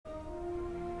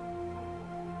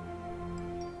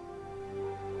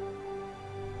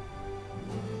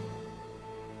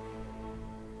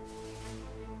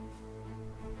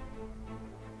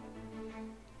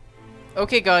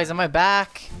Okay guys, am I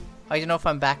back? I don't know if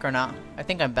I'm back or not. I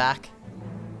think I'm back.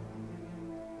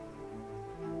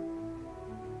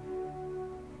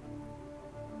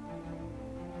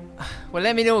 Well,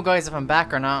 let me know guys if I'm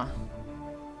back or not.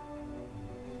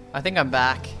 I think I'm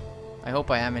back. I hope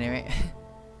I am anyway.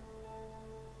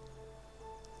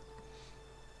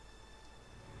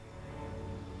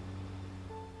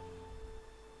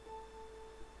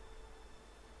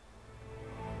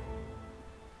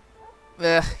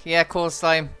 Yeah, cool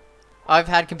slime. I've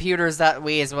had computers that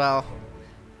way as well.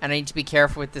 And I need to be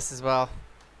careful with this as well.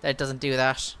 That it doesn't do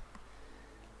that.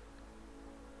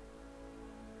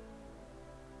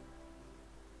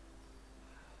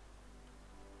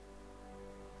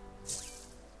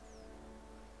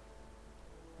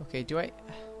 Okay, do I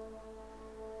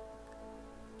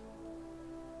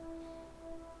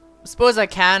suppose I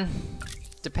can.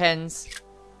 Depends.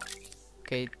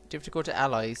 Okay, do you have to go to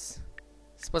allies?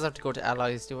 Suppose I have to go to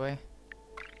allies, do I?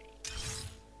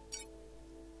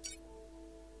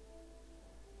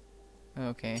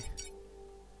 Okay.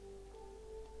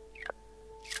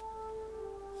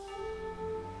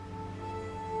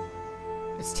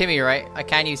 It's Timmy, right? I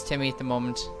can't use Timmy at the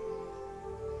moment.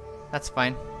 That's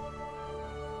fine.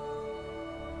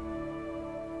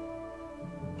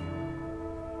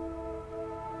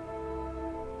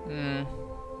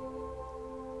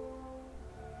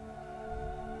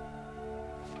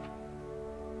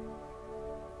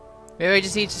 Maybe I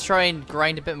just need to try and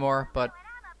grind a bit more, but...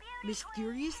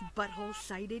 Mysterious butthole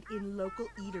sighted in local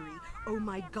eatery. Oh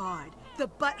my god, the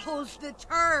butthole's the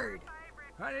turd!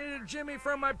 I need a Jimmy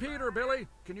from my Peter, Billy.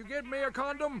 Can you get me a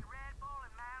condom?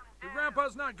 Your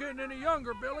grandpa's not getting any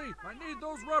younger, Billy. I need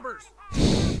those rubbers. Do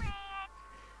you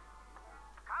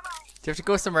have to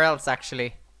go somewhere else,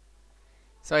 actually?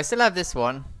 So I still have this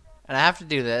one, and I have to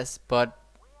do this, but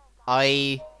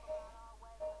I...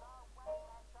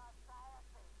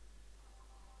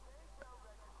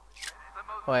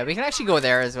 Oh yeah, we can actually go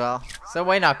there as well. So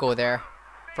why not go there?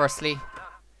 Firstly,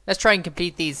 let's try and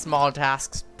complete these small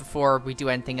tasks before we do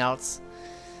anything else.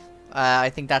 I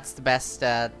think that's the best.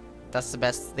 That's the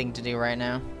best thing to do right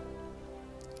now.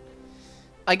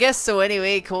 I guess so.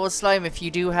 Anyway, Cold Slime, if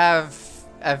you do have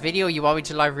a video you want me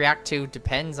to live react to,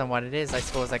 depends on what it is. I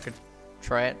suppose I could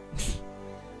try it.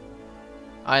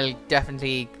 I'll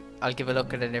give a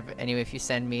look at it anyway. If you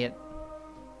send me it,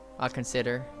 I'll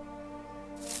consider.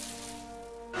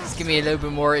 Just give me a little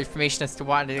bit more information as to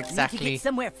what it exactly. Need to get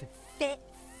somewhere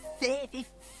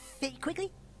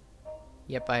quickly.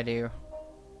 Yep, I do.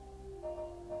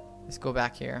 Let's go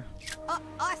back here.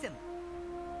 Awesome.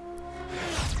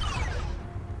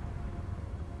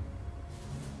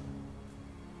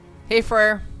 Hey,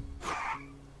 Frere.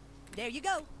 There you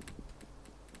go.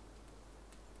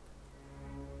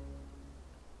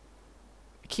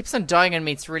 It keeps on dying on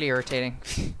me. It's really irritating.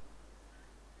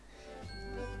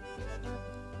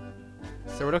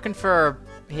 So we're looking for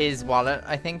his wallet,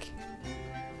 I think.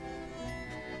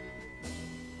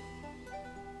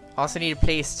 Also need a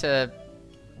place to...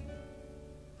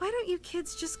 Why don't you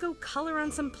kids just go color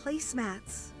on some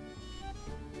placemats?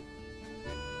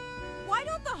 Why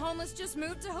don't the homeless just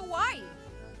move to Hawaii?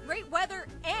 Great weather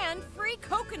and free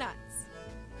coconuts.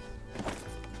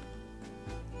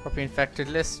 Puppy infected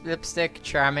lipstick,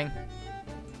 charming.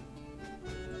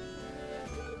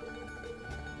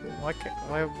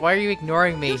 Why are you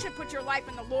ignoring me? You should put your life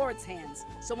in the Lord's hands.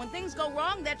 So when things go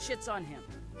wrong, that shit's on him.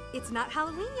 It's not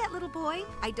Halloween yet, little boy.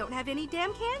 I don't have any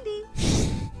damn candy.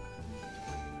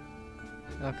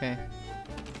 Okay.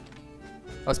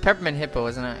 Oh, it's Peppermint Hippo,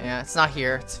 isn't it? Yeah, it's not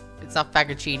here. It's not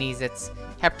Fagocini's. It's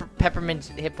Peppermint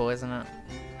Hippo, isn't it?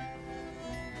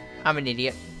 I'm an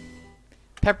idiot.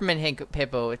 Peppermint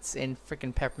Hippo. It's in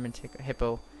freaking Peppermint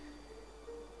Hippo.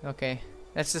 Okay.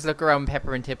 Let's just look around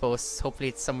Peppermint Hippos. Hopefully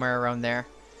it's somewhere around there.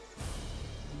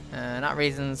 Not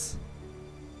raisins.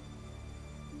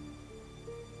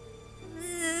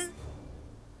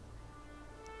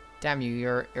 Damn you,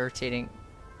 you're irritating.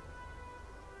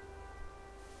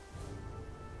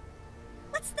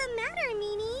 What's the matter,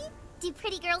 Mimi? Do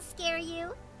pretty girls scare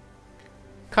you?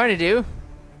 Kinda do.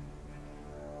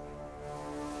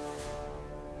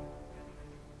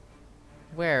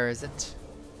 Where is it?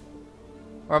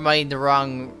 Or am I in the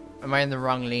wrong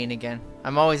lane again?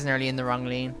 I'm always nearly in the wrong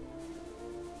lane.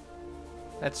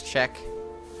 Let's check.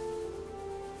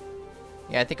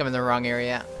 Yeah, I think I'm in the wrong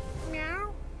area.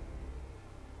 Meow.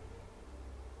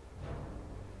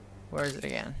 Where is it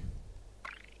again?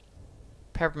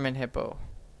 Peppermint Hippo.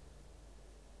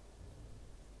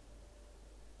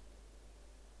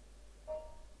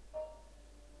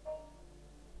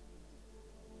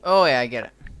 Oh yeah, I get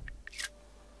it.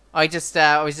 I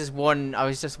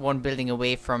was just one building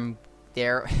away from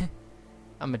there.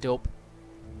 I'm a dope.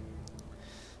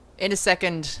 In a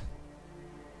second.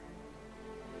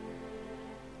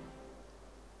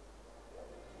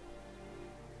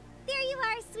 There you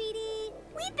are, sweetie.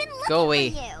 We've been looking Go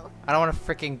away. for you. I don't want to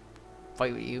freaking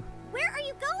fight with you. Where are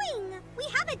you going? We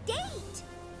have a date.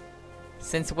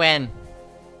 Since when?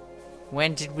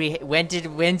 When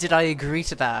did I agree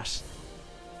to that?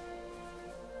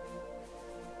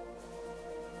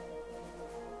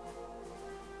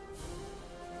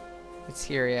 It's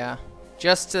here, yeah.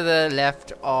 Just to the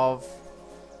left of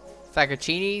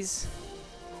Fagocini's.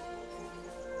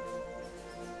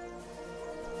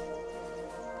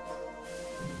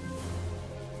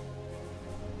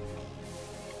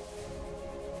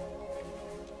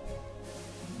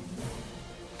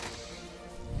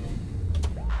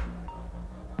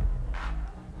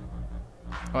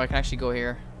 Oh, I can actually go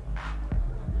here.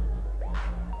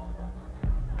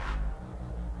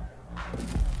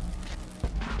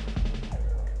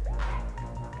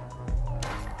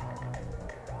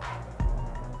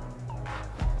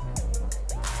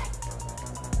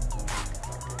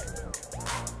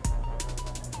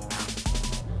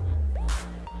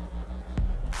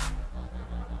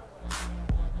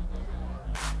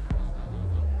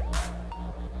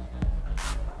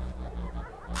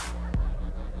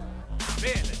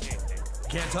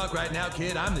 Can't talk right now,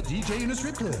 kid. I'm the DJ in a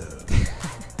strip club.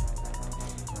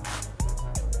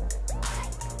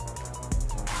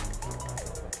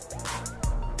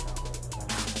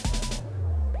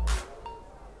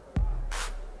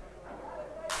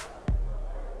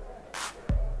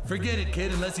 Forget it,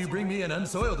 kid, unless you bring me an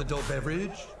unsoiled adult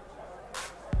beverage.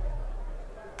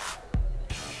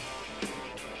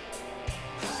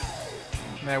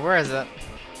 Man, where is it?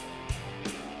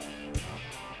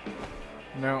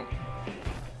 No.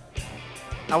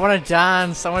 I want to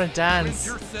dance. I want to dance.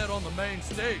 You're set on the main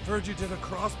stage. Heard you did a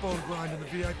crossbone grind in the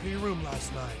VIP room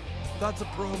last night. That's a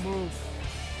pro move.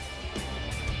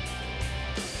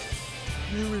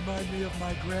 You remind me of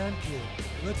my grandkid.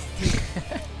 Let's do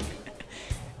it.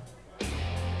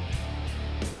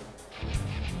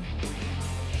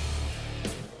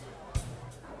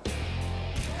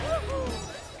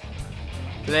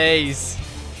 Please.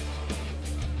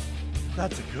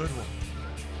 That's a good one.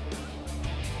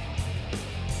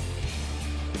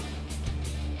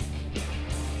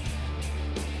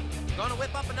 Gonna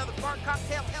whip up another fart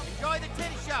cocktail? Hell, enjoy the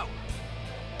titty show.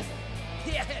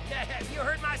 Yeah, have you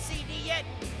heard my CD yet?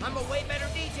 I'm a way better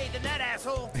DJ than that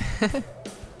asshole.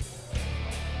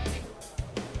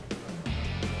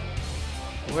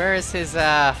 Where is his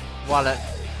wallet?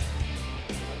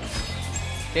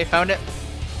 Okay, found it.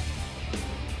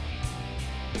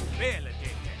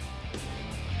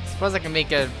 Suppose I can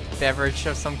make a beverage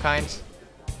of some kind.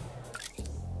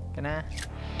 Can I?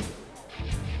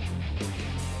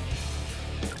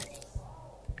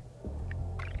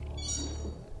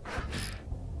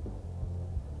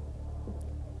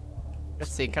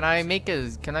 Let's see. Can I make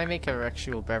a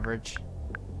actual beverage?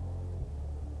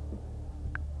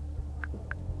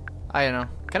 I don't know.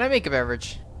 Can I make a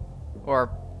beverage?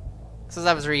 Or since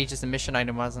that was really just a mission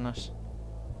item, wasn't it?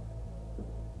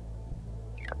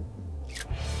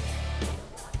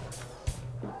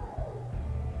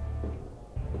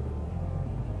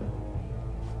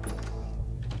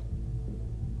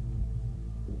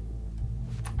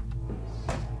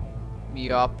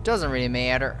 Yup, doesn't really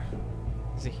matter.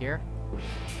 Is it here?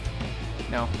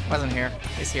 No, wasn't here.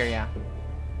 It's here, yeah.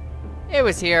 It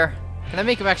was here. Can I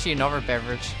make him actually another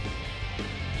beverage?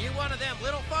 You one of them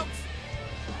little folks?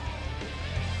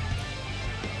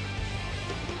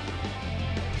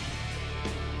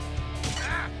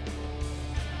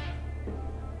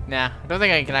 Nah, I don't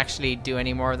think I can actually do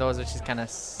any more of those, which is kind of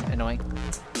annoying.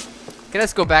 Okay,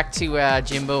 let's go back to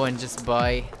Jimbo and just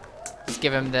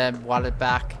give him the wallet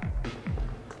back.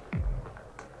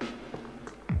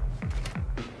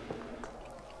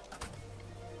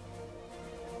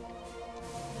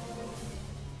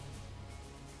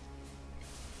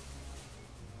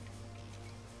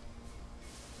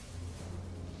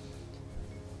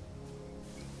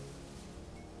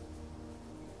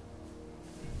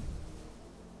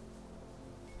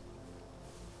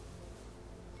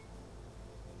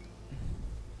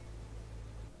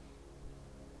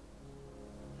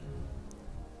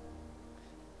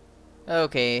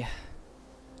 Okay,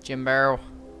 Jimbo.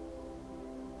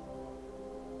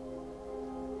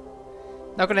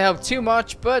 Not gonna help too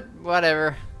much, but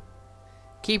whatever.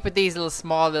 Keep with these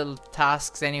small little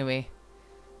tasks anyway.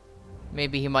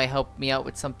 Maybe he might help me out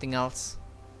with something else.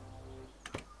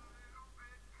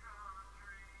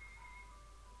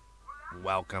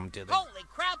 welcome to the... Holy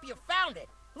crap, you found it!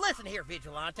 Listen here,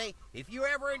 Vigilante. If you're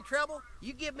ever in trouble,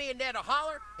 you give me and Ned a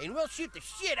holler, and we'll shoot the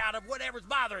shit out of whatever's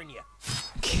bothering you.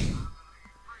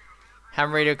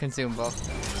 Ham radio consumable.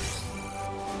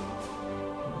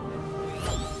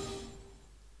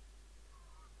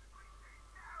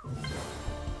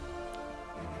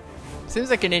 Seems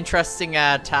like an interesting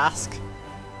task.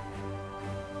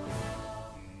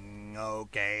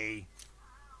 Okay.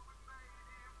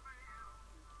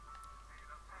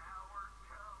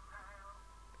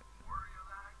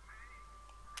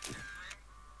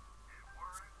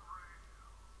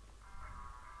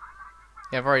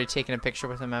 Yeah, I've already taken a picture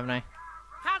with him, haven't I?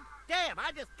 Hot damn,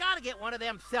 I just gotta get one of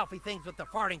them selfie things with the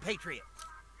farting patriot.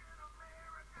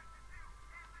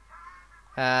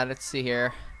 Let's see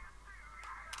here.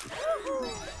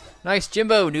 Nice,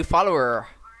 Jimbo, new follower.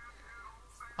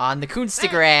 On the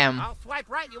Coonstagram. I'll swipe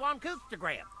right you on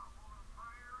Coonstagram.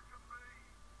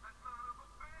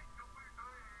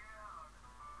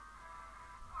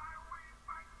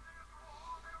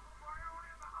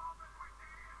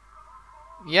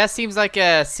 Yeah, seems like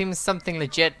seems something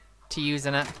legit to use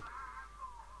in it.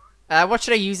 What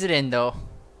should I use it in though?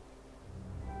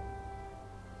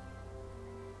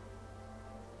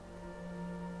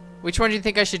 Which one do you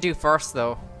think I should do first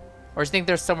though? Or do you think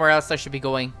there's somewhere else I should be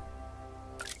going?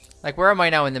 Like, where am I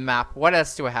now in the map? What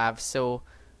else do I have? So,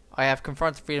 I have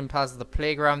Confront the Freedom Plaza, the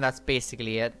playground, that's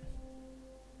basically it.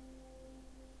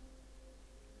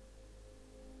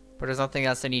 But there's nothing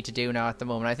else I need to do now at the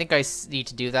moment. I think I need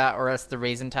to do that, or else the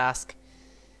raisin task.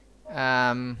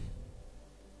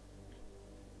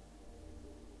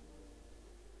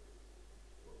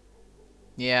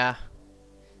 Yeah.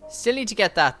 Still need to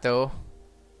get that, though.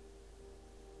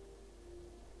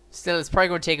 Still, it's probably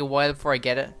going to take a while before I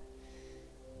get it.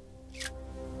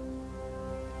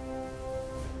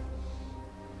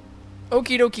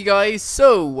 Okie dokie, guys.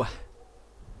 So,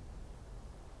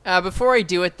 before I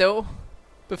do it, though,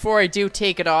 before I do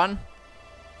take it on,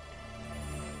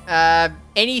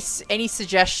 any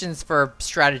suggestions for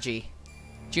strategy?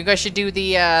 Do you think I should do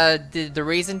the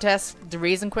raisin test, the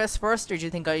raisin quest first, or do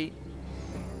you think I?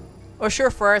 Oh,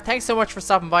 sure, Fur. Thanks so much for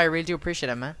stopping by. I really do appreciate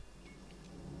it, man.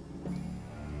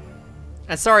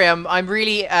 And sorry, I'm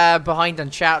really behind on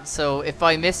chat, so if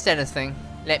I missed anything,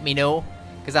 let me know,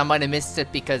 because I might have missed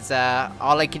it, because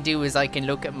all I can do is I can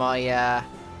look at my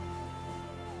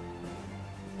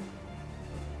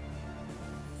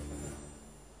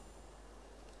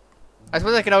I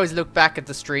suppose I could always look back at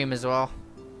the stream as well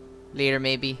later,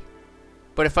 maybe.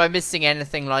 But if I'm missing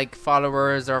anything like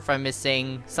followers, or if I'm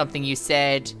missing something you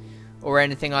said or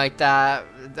anything like that,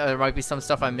 there might be some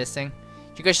stuff I'm missing.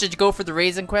 Do you guys should go for the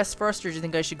raisin quest first, or do you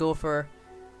think I should go for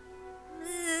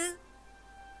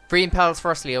Free and Pals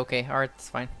firstly? Okay, alright, that's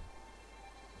fine.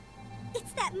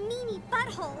 It's that meanie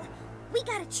butthole. We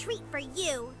got a treat for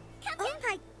you. Oh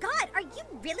my god, are you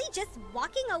really just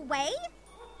walking away?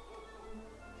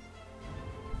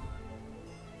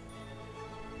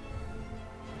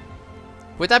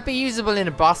 Would that be usable in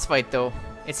a boss fight though?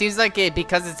 It seems like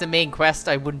because it's a main quest,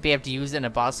 I wouldn't be able to use it in a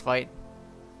boss fight.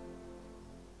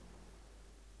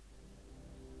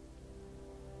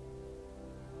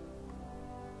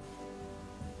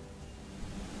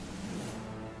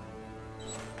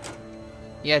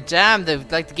 Yeah, damn,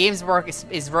 the game's work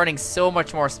is running so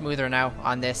much more smoother now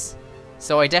on this.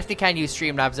 So I definitely can use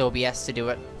Streamlabs OBS to do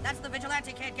it. That's the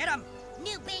vigilante kid. Get him.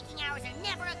 New baking hours are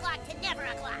never o'clock to never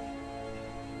o'clock.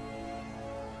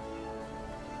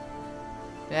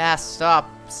 Yeah, stop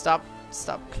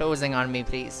closing on me,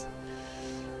 please.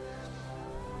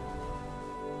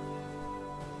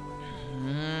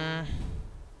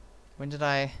 When did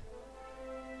I?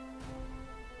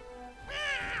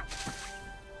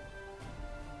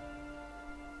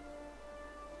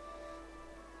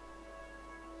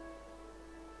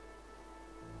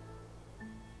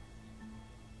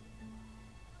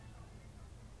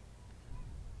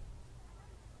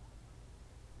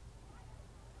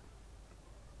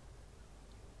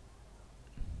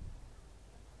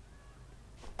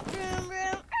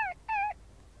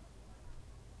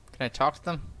 Can I talk to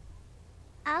them?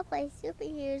 I'll play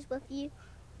superheroes with you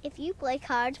if you play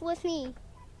cards with me.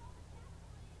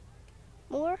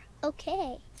 More?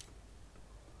 Okay.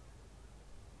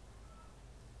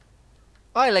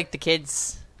 I like the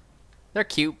kids. They're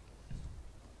cute.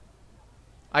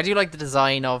 I do like the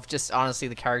design of just honestly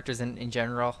the characters in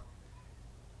general.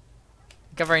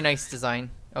 Got a very nice design.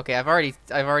 Okay, I've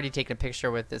already taken a picture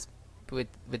with this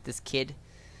kid.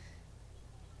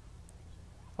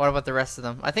 What about the rest of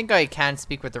them? I think I can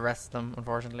speak with the rest of them,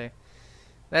 unfortunately.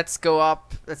 Let's go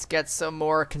up. Let's get some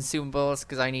more consumables,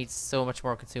 because I need so much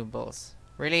more consumables.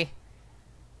 Really?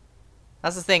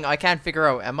 That's the thing. I can't figure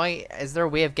out. Is there a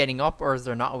way of getting up, or is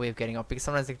there not a way of getting up? Because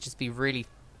sometimes it can just be really.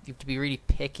 You have to be really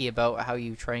picky about how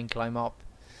you try and climb up,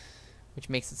 which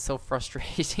makes it so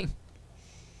frustrating.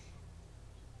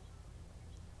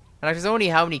 And like, there's only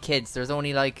how many kids? There's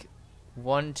only like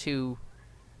 1, 2.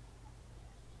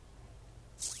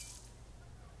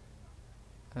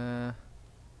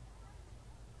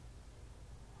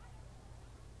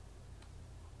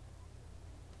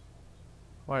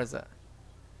 What is it?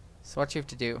 So what you have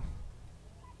to do?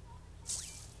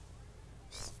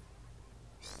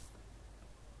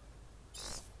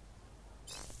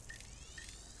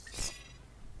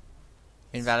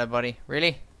 Invalid buddy.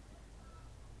 Really?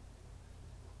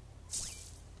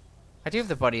 I do have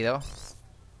the buddy though.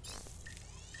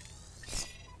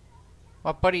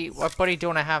 What buddy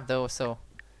don't I have though? So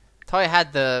thought I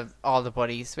had all the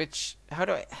buddies, which how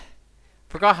do I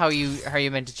forgot how you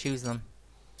meant to choose them.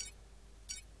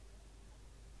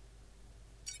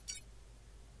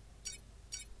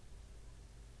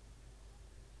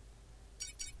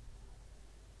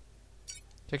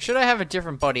 Like, should I have a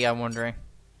different buddy? I'm wondering.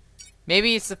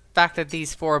 Maybe it's the fact that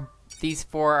these four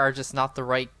are just not the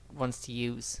right ones to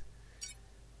use.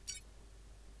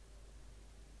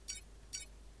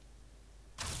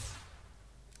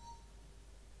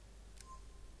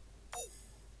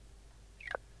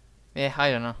 Yeah, I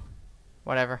don't know.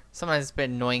 Whatever. Sometimes it's a bit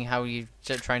annoying how you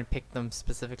try and pick them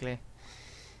specifically.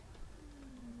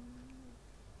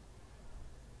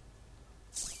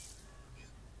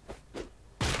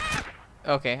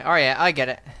 Okay, alright, yeah, I get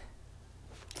it.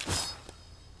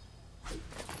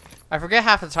 I forget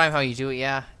half the time how you do it,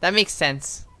 yeah. That makes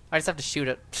sense. I just have to shoot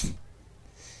it.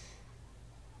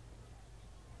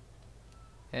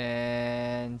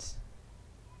 And...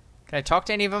 can I talk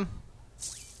to any of them?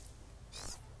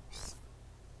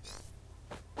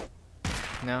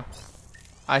 No.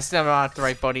 I still am not the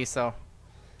right buddy, so...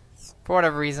 for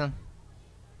whatever reason.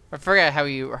 I forget how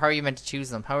you meant to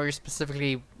choose them. How are you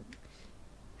specifically...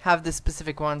 have this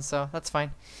specific one, so that's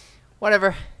fine.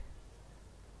 Whatever.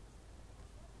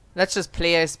 Let's just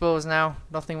play, I suppose, now.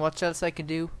 Nothing much else I can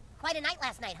do. Quite a night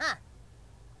last night, huh?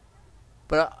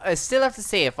 But I still have to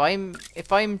say, if I'm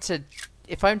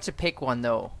to pick one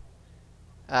though,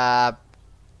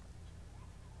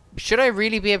 should I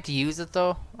really be able to use it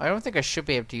though? I don't think I should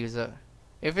be able to use it.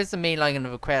 If it's the main line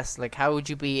of a quest, like how would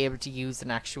you be able to use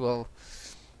an actual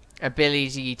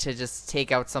ability to just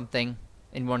take out something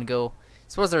in one go?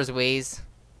 Suppose there's ways.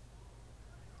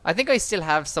 I think I still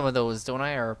have some of those, don't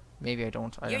I? Or maybe I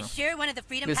don't. I don't know. You're sure one of the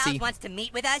Freedom Pals wants to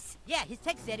meet with us? Yeah, his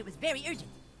text said it was very urgent.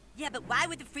 Yeah, but why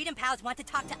would the Freedom Pals want to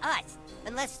talk to us?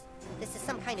 Unless this is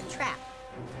some kind of trap.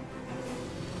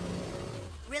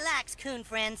 Relax, coon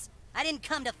friends. I didn't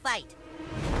come to fight.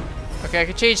 Okay, I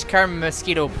could change Carmen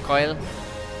Mosquito Coil.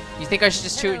 You think I should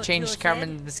just change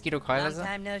Carmen Mosquito Coil, is it? Long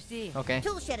time no see. Okay.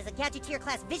 Toolshed is a Gadgeteer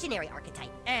class visionary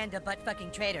archetype. And a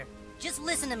butt-fucking traitor. Just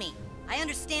listen to me. I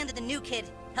understand that the new kid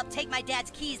helped take my dad's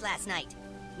keys last night.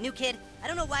 New kid, I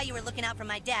don't know why you were looking out for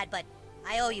my dad, but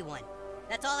I owe you one.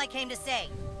 That's all I came to say.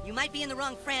 You might be in the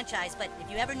wrong franchise, but if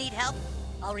you ever need help,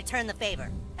 I'll return the favor.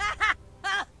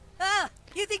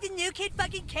 You think the new kid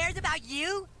fucking cares about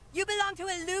you? You belong to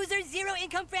a loser,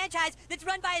 zero-income franchise that's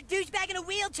run by a douchebag in a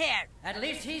wheelchair. At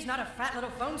least he's not a fat little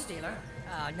phone stealer.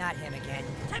 Oh, not him again.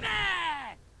 Timmy!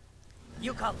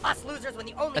 You call us losers when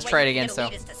the only Let's way try it you again, can so.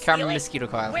 get elite is to Carmen steal it? Mosquito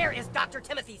Coil. Where is Dr.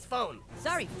 Timothy's phone?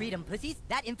 Sorry, Freedom Pussies.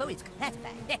 That info is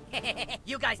classified.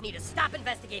 You guys need to stop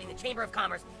investigating the Chamber of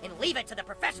Commerce and leave it to the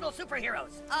professional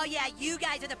superheroes. Oh yeah, you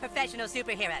guys are the professional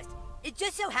superheroes. It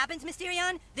just so happens,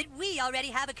 Mysterion, that we already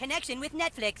have a connection with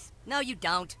Netflix. No, you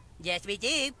don't. Yes, we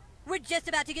do. We're just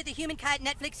about to get the Humankind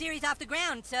Netflix series off the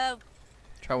ground, so...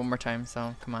 Try one more time,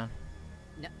 so come on.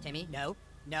 No, Timmy, no.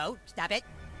 No, stop it.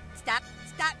 Stop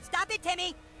it,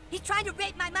 Timmy! He's trying to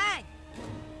rape my mind!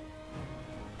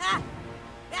 Ah!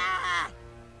 Ah!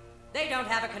 They don't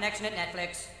have a connection at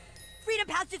Netflix. Freedom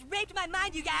Pals just raped my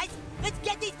mind, you guys! Let's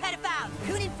get these pedophiles!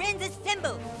 Coon and friends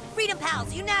assemble! Freedom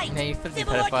Pals, unite! Yeah, you filthy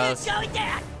Civil War pedophiles. 2 going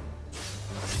down!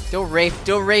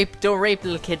 Don't rape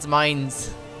little kids'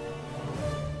 minds.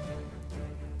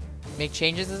 Make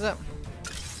changes, is it?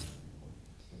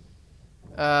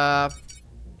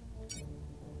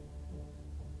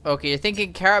 Okay, you're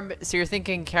thinking Carmen. So you're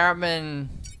thinking Carmen,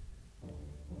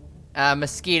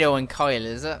 Mosquito, and Kyle,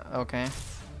 is it? Okay.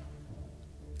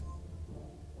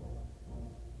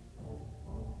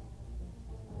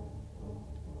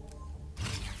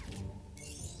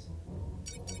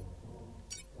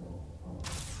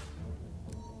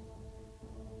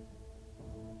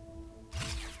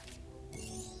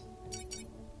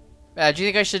 Do you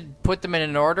think I should put them in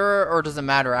an order, or does it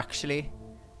matter actually?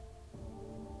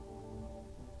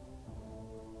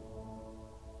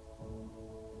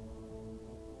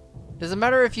 Does it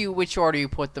matter if you which order you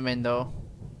put them in though?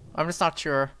 I'm just not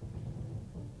sure.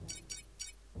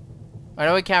 I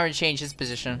know we can't really change his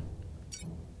position.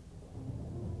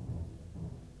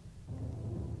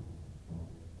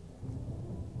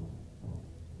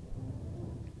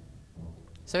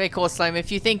 So hey, Cold Slime,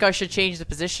 if you think I should change the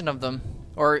position of them,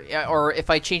 or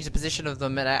if I change the position of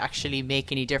them, it actually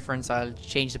make any difference, I'll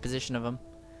change the position of them.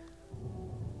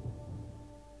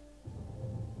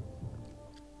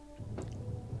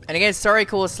 And again, sorry,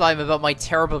 Cold Slime, about my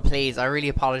terrible plays. I really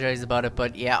apologize about it,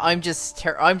 but yeah, I'm just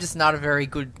not a very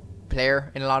good player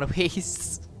in a lot of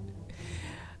ways.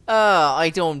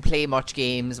 I don't play much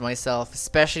games myself,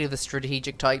 especially the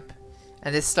strategic type.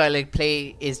 And this style of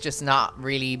play is just not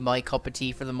really my cup of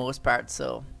tea for the most part,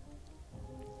 so...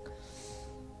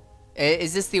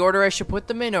 Is this the order I should put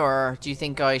them in, or do you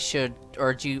think I should,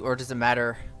 or does it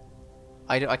matter?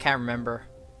 I can't remember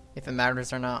if it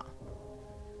matters or not.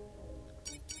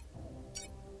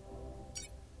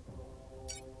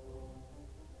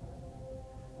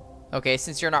 Okay,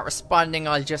 since you're not responding,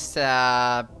 I'll just,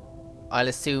 I'll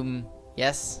assume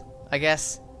yes, I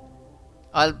guess.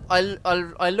 I'll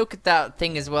look at that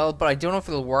thing as well, but I don't know if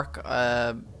it'll work,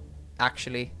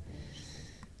 actually.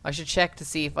 I should check to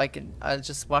see if I can. I'll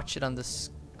just watch it on the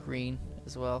screen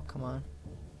as well, come on.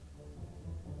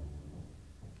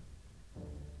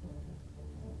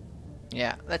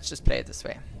 Yeah, let's just play it this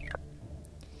way.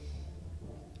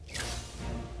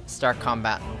 Start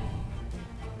combat.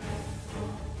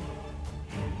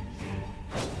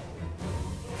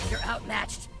 You're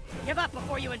outmatched. Give up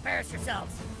before you embarrass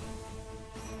yourselves.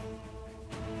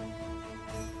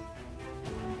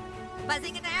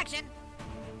 Buzzing into action.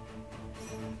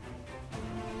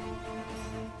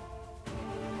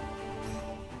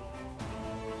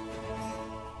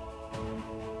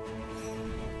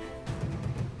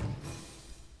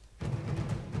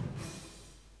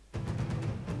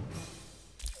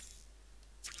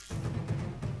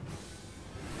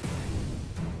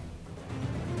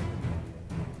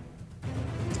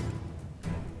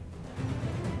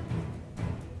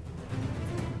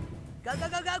 Go, go,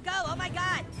 go, go, go! Oh my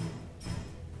god!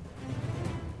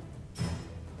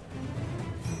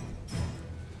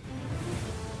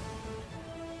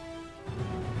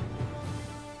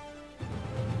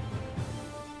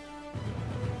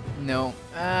 No.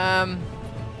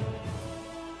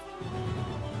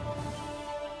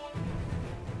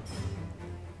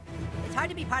 It's hard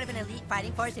to be part of an elite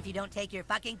fighting force if you don't take your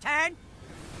fucking turn.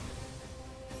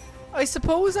 I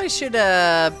suppose I should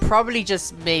probably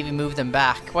just maybe move them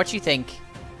back. What do you think? Do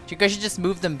you think I should just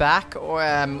move them back, or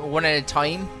one at a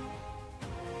time,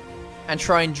 and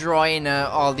try and draw in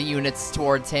all the units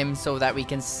towards him so that we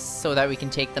can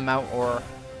take them out, or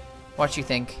what do you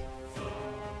think?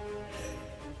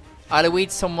 I'll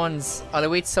await someone's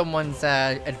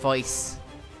advice.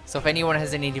 So if anyone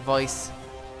has any advice.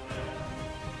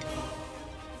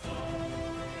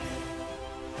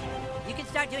 You can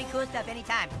start doing cool stuff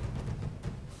anytime.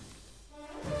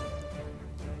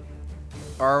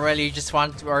 Or well, you just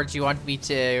want, or do you want me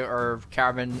to, or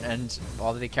Carmen and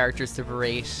all the characters to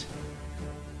berate?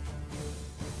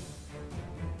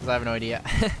 Because I have no idea.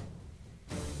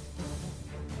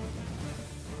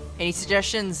 Any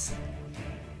suggestions?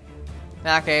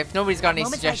 Okay, if nobody's got any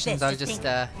suggestions, I'll just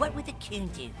what would the coon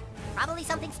do? Probably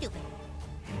something stupid.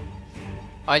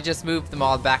 I'll just move them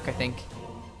all back, I think.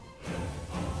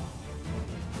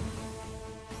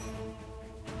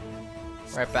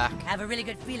 Right back. I have a really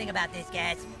good feeling about this,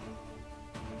 guys.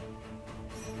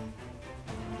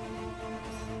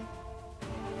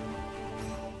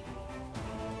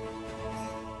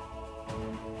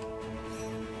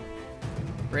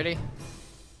 Really?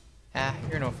 Ah,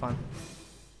 you're no fun.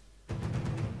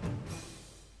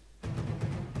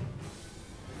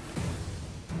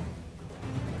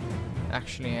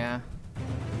 Actually, yeah.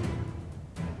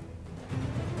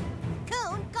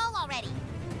 Coon, go already.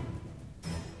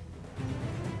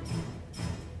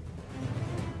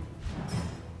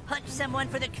 Punch someone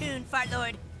for the coon, fart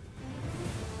lord.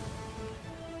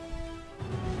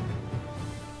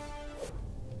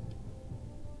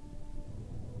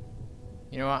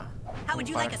 You know what? How would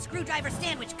you like a screwdriver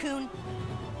sandwich, coon?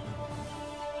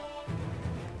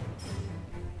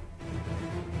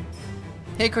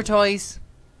 Hey, Courtois.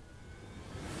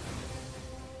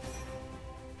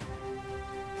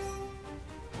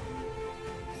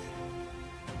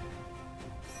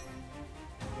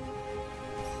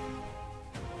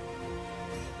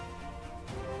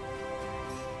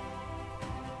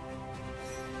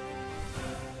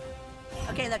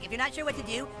 Okay, look, if you're not sure what to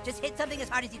do, just hit something as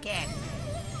hard as you can.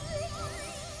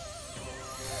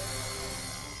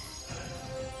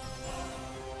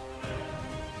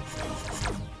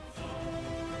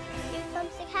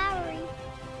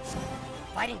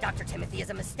 Fighting Dr. Timothy is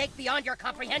a mistake beyond your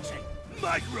comprehension.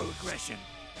 Microaggression.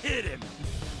 Hit him.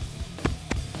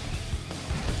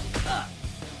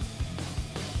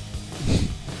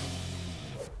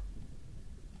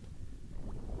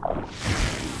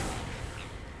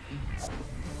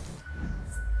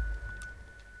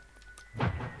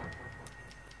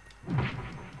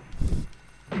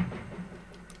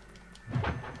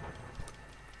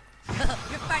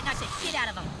 Your fart knocked the shit out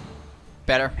of him.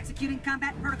 Better. Executing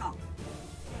combat protocol.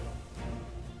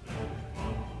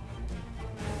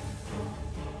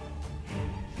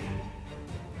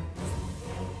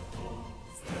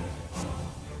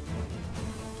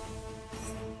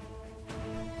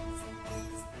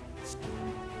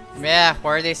 Yeah,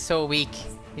 why are they so weak?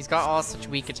 He's got all such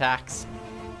weak attacks.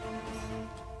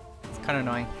 It's kind of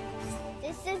annoying.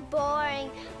 This is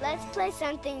boring. Let's play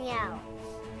something else.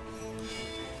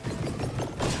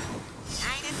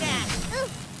 I'm done. Ooh,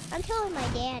 I'm telling my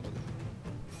daddy.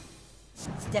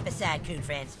 Step aside, coon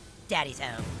friends. Daddy's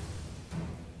home.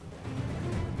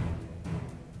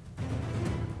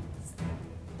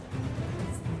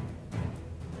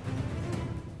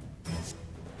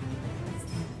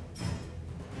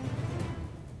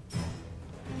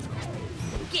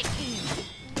 Get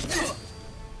coon.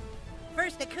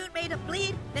 First the coon made him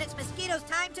bleed, then it's Mosquito's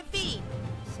time to feed.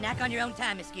 Snack on your own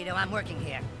time, Mosquito. I'm working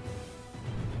here.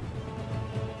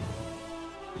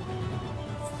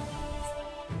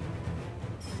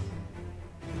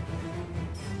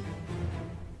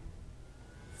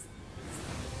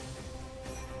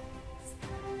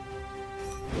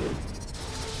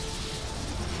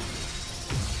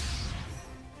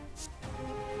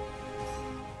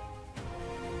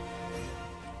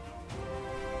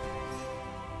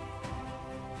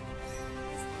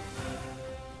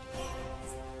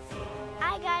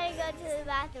 I gotta go to the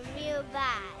bathroom real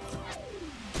bad.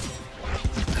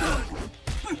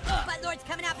 Butt Lord's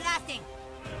coming out blasting.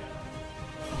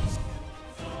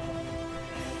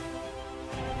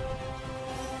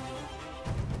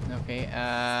 Okay,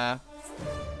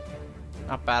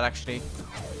 not bad actually.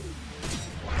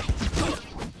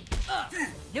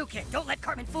 New kid, don't let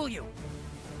Cartman fool you.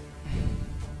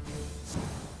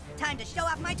 Time to show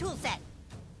off my tool set.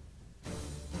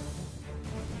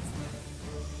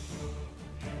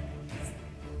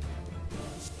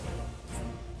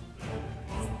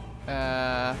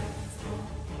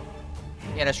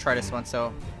 Yeah, let's try this one.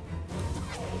 So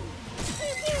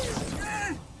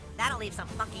That'll leave some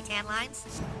funky tan lines.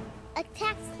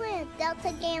 Attack plan,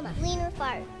 Delta Gamma, leaner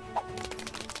fart.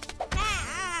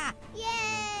 Ah!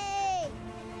 Yay!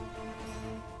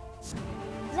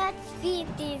 Let's beat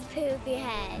these poopy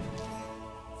heads.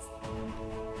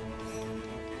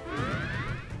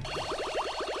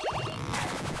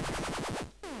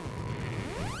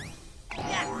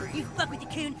 Yeah, you fuck with the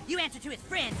coon, you answer to his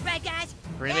friends, right guys?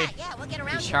 Really? Yeah, we'll get you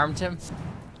around to it. charmed him.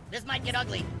 This might get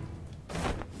ugly.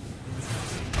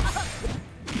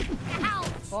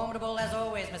 Formidable as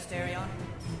always, Mysterion.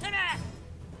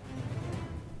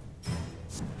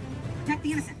 Protect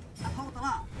the innocent. Uphold the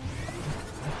law.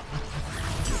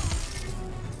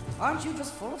 Aren't you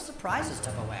just full of surprises,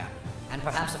 Tupperware? And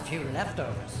perhaps a few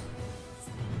leftovers?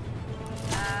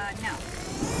 No.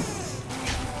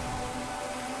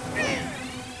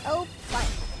 Oh, fun.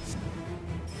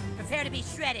 Prepare to be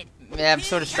shredded. Yeah, I'm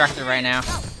so distracted right now.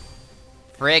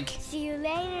 Frig. See you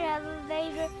later,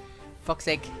 elevator. Fuck's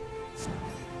sake.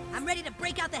 I'm ready to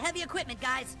break out the heavy equipment,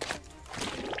 guys.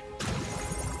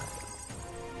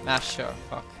 Ah, sure.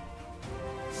 Fuck.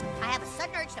 I have a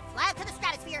sudden urge to fly up to the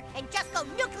stratosphere and just go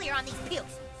nuclear on these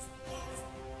pukes.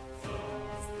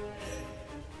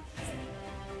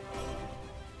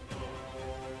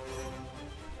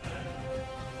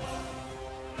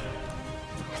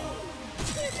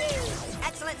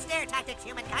 Excellent snare tactics,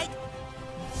 human kite.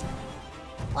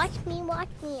 Watch me, watch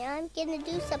me. I'm gonna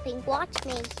do something. Watch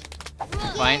me.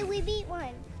 Fine. Yay, we beat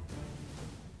one.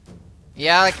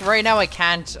 Yeah, like right now I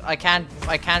can't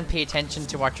pay attention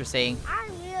to what you're saying. I'm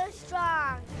real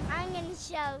strong. I'm gonna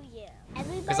show you.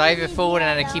 Because I have a phone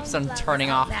and it keeps on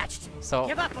turning off. Matched. So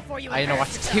Give up before you I don't know what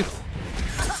embarrass to do. yourself.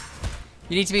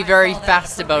 You need to be very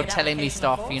fast about telling me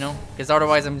stuff, you know? Because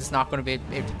otherwise I'm just not going to be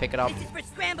able to pick it up. This is for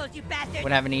scrambles, you bastard.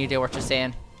 Wouldn't have any idea what you're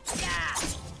saying. Yeah.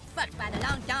 Fucked by the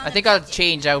long dawn I think I'll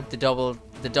change out the double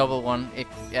one if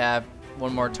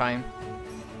one more time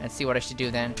and see what I should do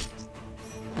then.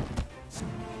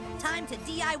 Time to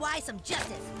DIY some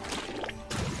justice.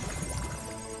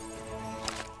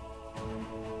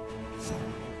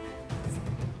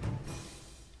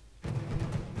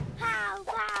 Pow,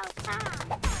 pow,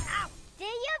 pow. Ow. Did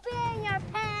you pee in your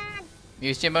pants?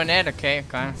 Use your bonnet, okay,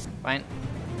 fine.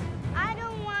 I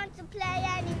don't want to play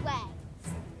anyway.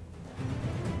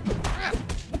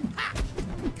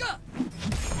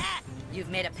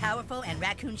 powerful and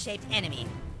raccoon-shaped enemy.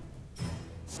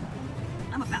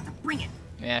 I'm about to bring it.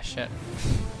 Yeah, shit.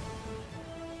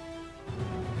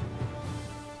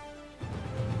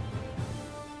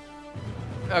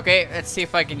 Okay, let's see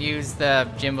if I can use the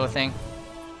Jimbo thing.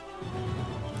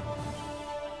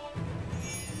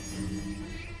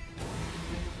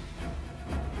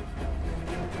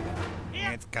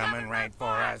 It's coming right for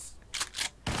us.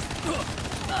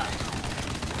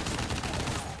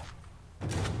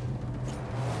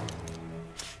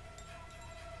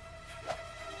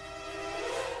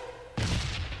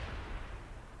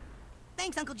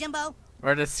 Thanks, Uncle Jimbo.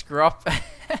 Where to screw up?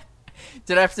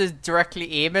 Did I have to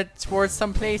directly aim it towards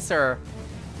someplace, or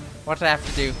what did I have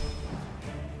to do?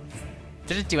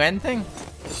 Did it do anything?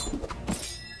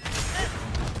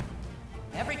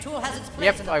 Every tool has its place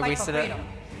Yep, in the I fight wasted for it. freedom.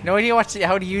 No idea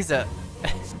how to use it.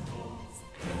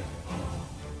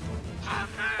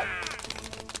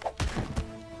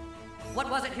 What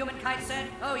was it Humankind said?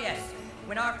 Oh yes.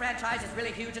 When our franchise is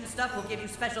really huge and stuff, we'll give you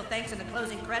special thanks in the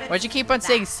closing credits. Why'd you keep on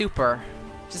saying super?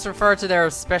 Just refer to their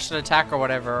special attack or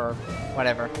whatever,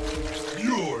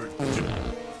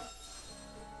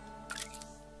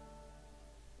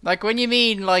 Like, when you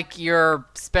mean, like, your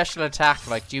special attack,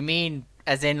 like, do you mean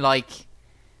as in, like,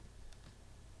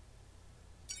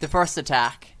 the first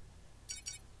attack?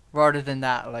 Rather than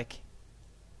that, like...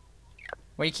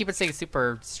 When you keep on saying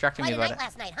super, distracting me about it.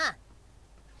 Last night, huh?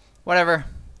 Whatever.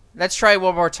 Let's try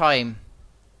one more time.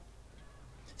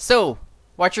 So,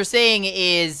 what you're saying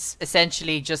is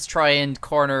essentially just try and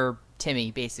corner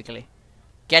Timmy, basically.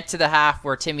 Get to the half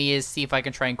where Timmy is, see if I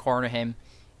can try and corner him,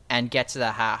 and get to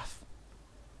the half.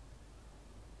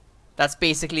 That's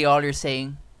basically all you're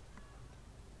saying.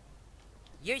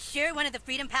 You're sure one of the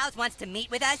Freedom Pals wants to meet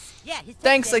with us? Yeah, his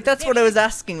Thanks, like, that's what I was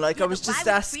asking. Like, Yeah, I was but why just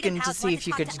would the asking Freedom to Pals see want if to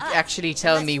you talk could to us? actually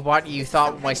tell Unless me what you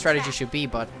thought some my kind of strategy trap. should be,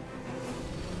 but...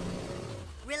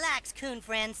 Relax, coon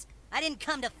friends. I didn't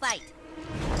come to fight.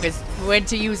 Because when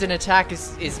to use an attack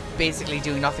is basically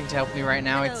doing nothing to help me right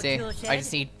now, I'd Hello, say. Toolshed. I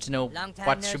just need to know Long time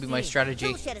what no should be my see. strategy.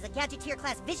 Toolshed is a Gadgeteer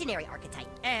class visionary archetype.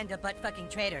 And a butt-fucking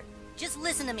traitor. Just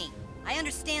listen to me. I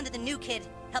understand that the new kid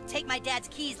helped take my dad's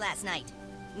keys last night.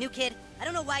 New kid, I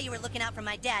don't know why you were looking out for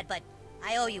my dad, but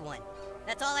I owe you one.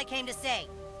 That's all I came to say.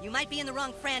 You might be in the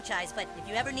wrong franchise, but if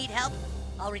you ever need help,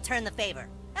 I'll return the favor.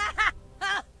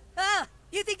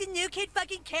 You think the new kid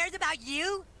fucking cares about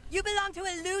you? You belong to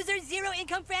a loser,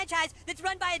 zero-income franchise that's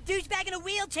run by a douchebag in a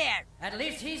wheelchair. At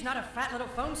least he's not a fat little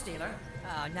phone stealer.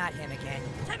 Oh, not him again.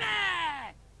 Timmy!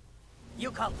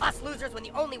 You call us losers when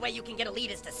the only way you can get a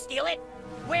lead is to steal it?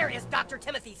 Where is Dr.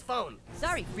 Timothy's phone?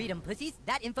 Sorry, Freedom Pussies.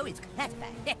 That info is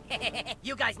classified.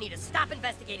 You guys need to stop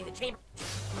investigating the chamber.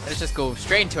 Let's just go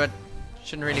straight into it.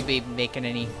 Shouldn't really be making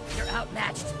any You're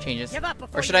outmatched. changes. Give up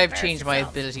before Or should you I have embarrass changed my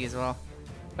yourself. ability as well?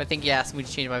 I think you asked me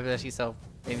to change my ability, so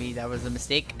maybe that was a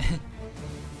mistake.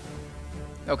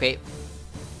 Okay.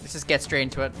 Let's just get straight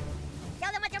into it.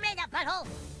 Show them what you're made of, butthole.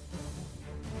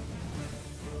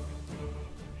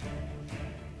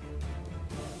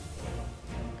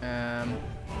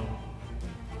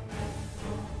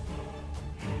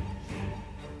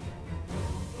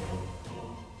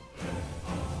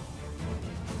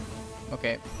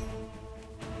 Okay.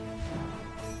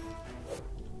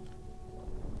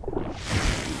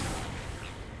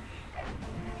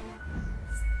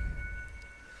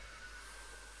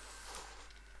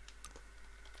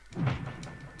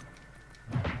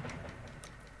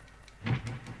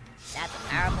 That's a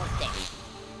powerful stick.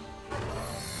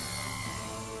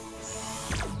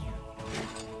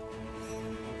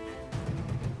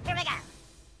 Here we go.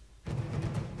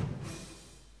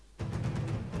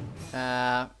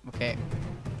 Okay.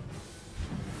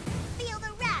 Feel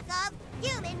the wrath of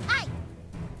humankind.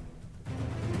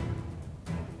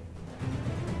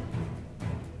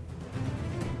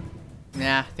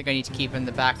 Nah, I think I need to keep in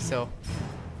the back, so...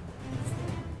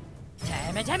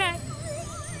 Timmy, Timmy.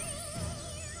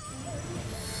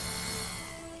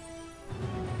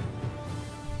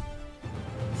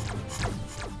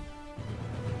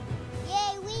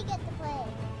 Yay, we get to play.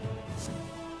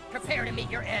 Prepare to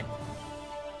meet your end.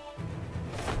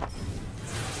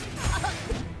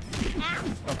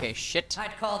 Okay, shit.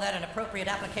 I'd call that an appropriate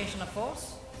application of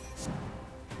force.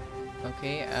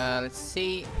 Okay, let's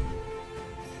see.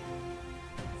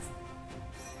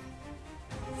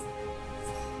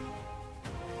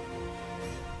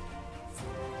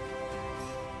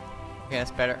 Okay,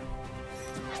 that's better.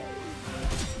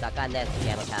 Suck on this,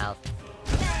 Pajama Pals.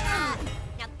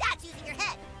 Now that's using your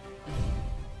head.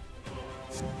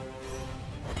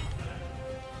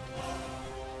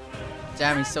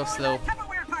 Damn, he's so slow.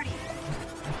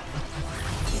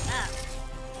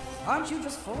 Aren't you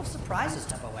just full of surprises,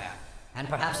 Tupperware? And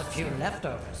perhaps a few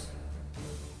leftovers?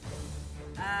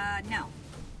 No.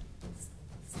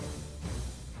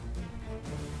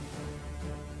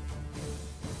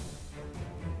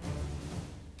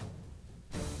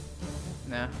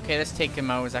 Nah. Okay, let's take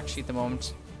him out actually at the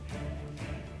moment.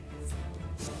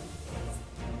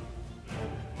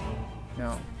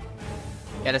 No.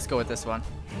 Yeah, let's go with this one.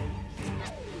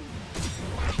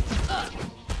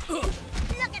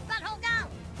 Look at Butthole go!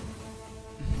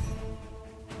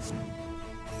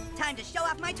 Time to show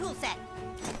off my tool set.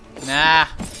 Nah.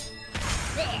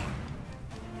 There.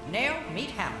 Nail,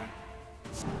 meat, hammer.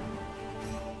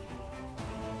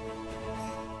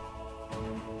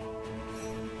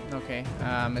 Okay,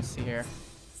 let's see here.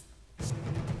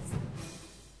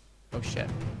 Oh shit.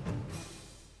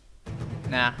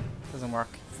 Nah, doesn't work.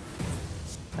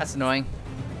 That's annoying.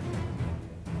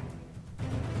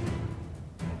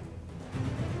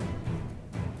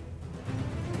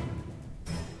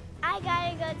 I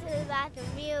gotta go to the bathroom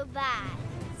real bad.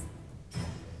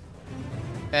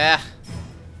 Yeah.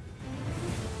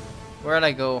 Where'd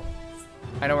I go?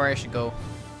 I know where I should go.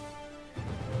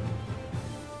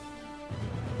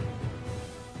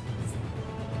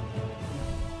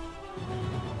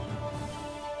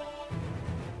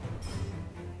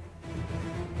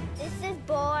 This is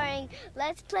boring.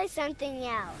 Let's play something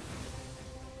else.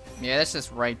 Yeah, let's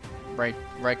just right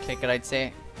click it, I'd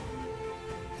say.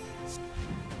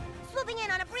 Swooping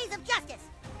in on a breeze of justice.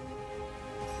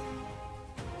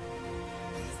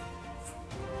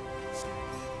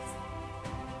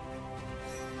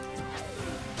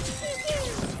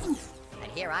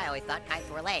 And here I always thought kites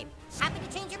were lame. Happy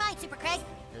to change your mind, Super Craig.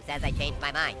 Who says I changed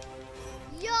my mind?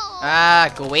 Yo!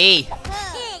 Ah, go away.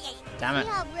 Damn it. See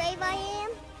how brave I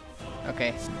am?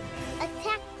 Okay.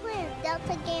 Attack Clear,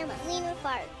 Delta Gamma, Leaner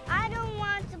Fart. I don't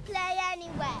want to play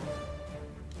anyway.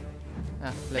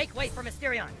 Ah, flip. Make way for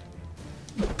Mysterion.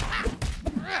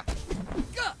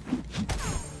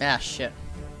 Ah, shit.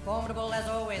 Formidable as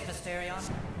always, Mysterion.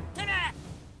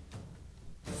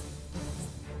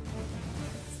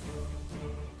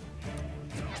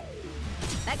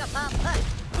 Mega Bomb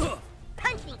Push.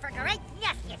 Punching for great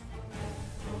justice.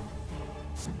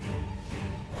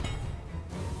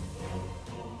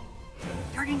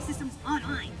 Targeting systems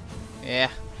online. Yeah.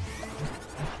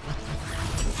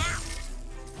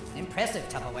 Impressive,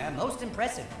 Tupperware. Most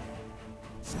impressive.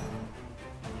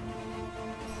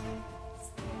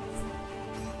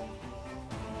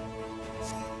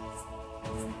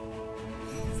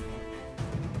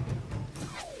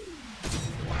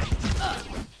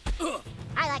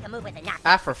 I like a move with a knock.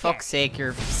 Ah, for fuck's sake,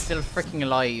 you're still freaking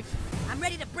alive. I'm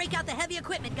ready to break out the heavy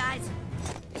equipment, guys.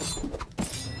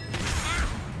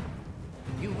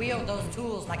 You wield those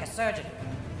tools like a surgeon.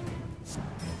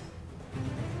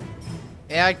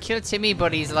 Yeah, I'd kill Timmy,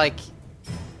 but he's like...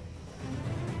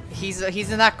 He's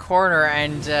in that corner,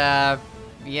 and,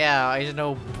 yeah, I don't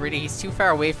know, really, he's too far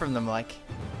away from them, like.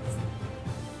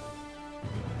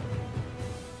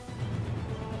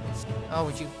 Oh,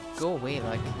 would you go away,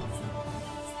 like?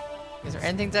 Is there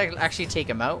anything to actually take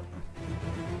him out?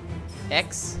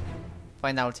 X?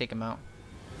 Fine, that'll take him out.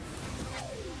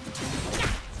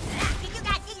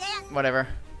 Whatever.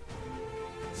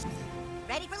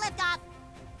 Ready for liftoff.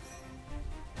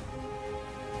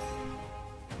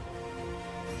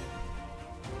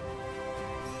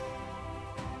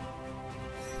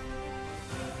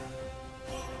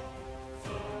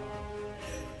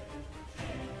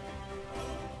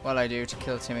 What'll I do to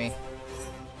kill Timmy?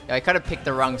 Yeah, I could have picked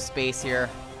the wrong space here,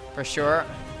 for sure.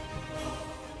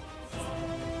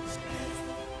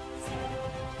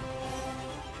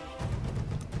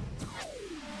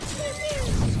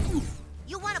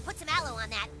 You want to put some aloe on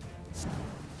that?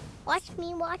 Watch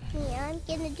me, watch me. I'm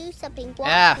gonna do something. Watch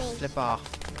Ah, me. flip off.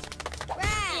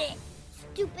 Right.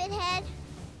 Stupid head.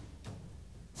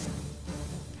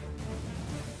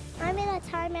 I'm in a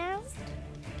timeout.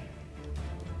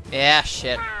 Yeah,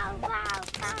 shit. Pow, pow,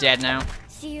 pow. It's dead now.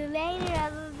 See you later,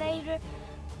 elevator.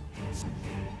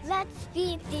 Let's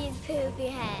beat these poopy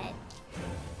heads.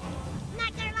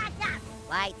 Knock their lights out.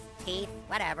 Lights, teeth,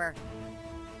 whatever.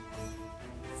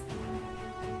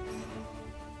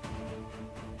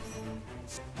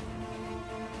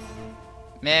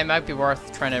 Man, it might be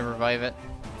worth trying to revive it.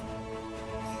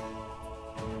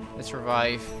 Let's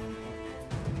revive.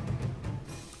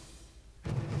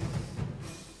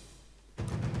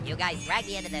 You guys drag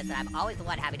me into this, and I'm always the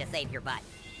one having to save your butt.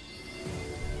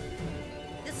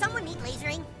 Does someone need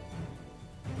lasering?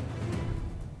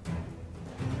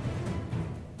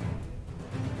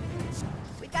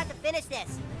 We've got to finish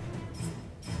this.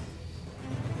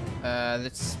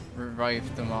 Let's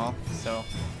revive them all, so...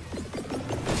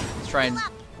 try and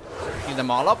heal them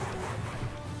all up.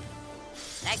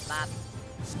 Thanks, Bob.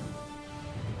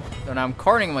 So now I'm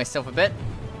cornering myself a bit,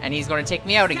 and he's going to take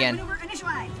me out again. Maneuver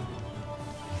initialized.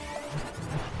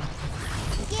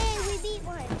 Yay, we beat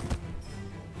one.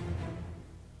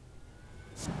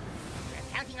 We're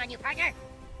counting on you, partner.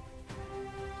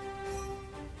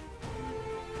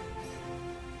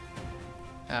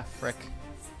 Ah, frick.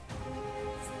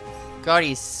 God,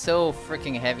 he's so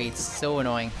freaking heavy. It's so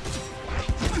annoying.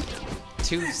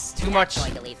 Too much,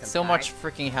 so much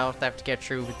freaking health I have to get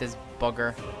through with this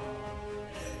bugger.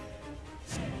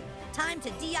 Time to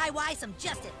DIY some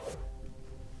justice.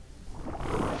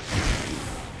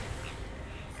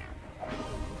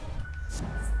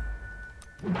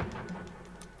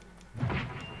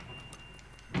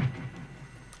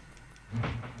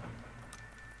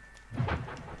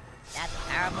 That's a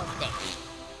powerful stick.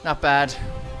 Not bad.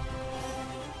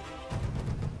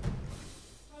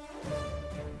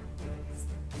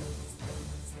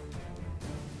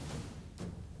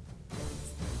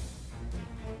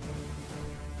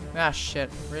 Ah, shit.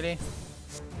 Really?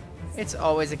 It's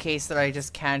always a case that I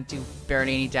just can't do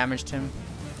barely any damage to him.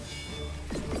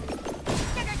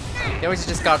 They always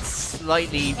just got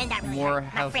slightly more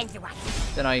health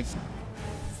than I...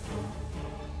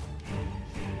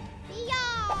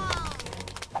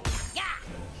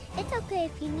 It's okay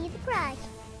if you need a cry.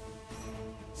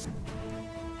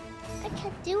 I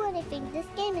can't do anything. This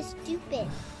game is stupid.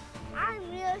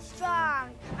 I'm real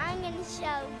strong. I'm gonna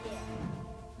show you.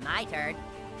 My turn.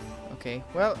 Okay,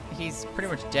 well, he's pretty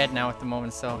much dead now at the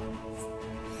moment, so...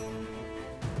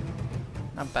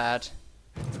 Not bad.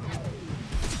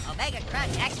 Omega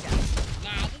Crunch Extra.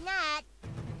 Not.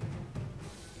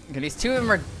 At least two of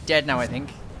them are dead now, I think.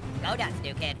 Go nuts,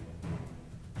 new kid.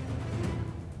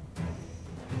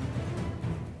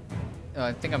 Oh,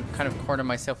 I think I'm kind of cornering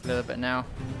myself a little bit now.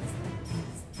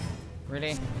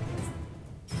 Really?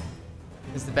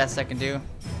 This is the best I can do.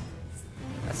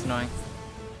 That's annoying.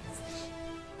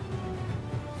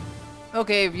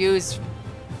 Okay, views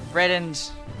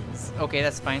reddened. Okay,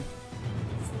 that's fine.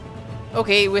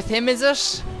 Okay, with him is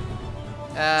it?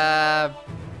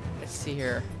 Let's see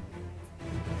here.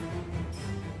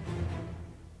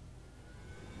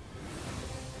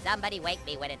 Somebody wake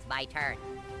me when it's my turn.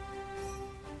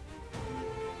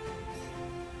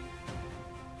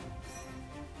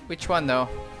 Which one though?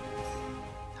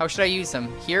 How should I use him?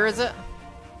 Here is it?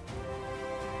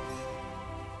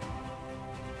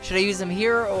 Should I use him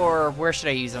here or where should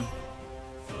I use him?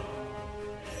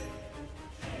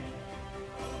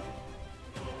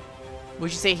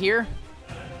 Would you say here?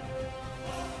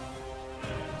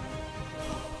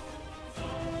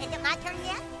 Is it my turn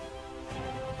yet?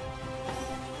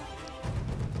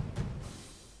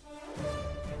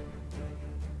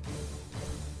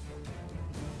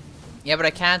 Yeah, but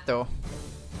I can't though.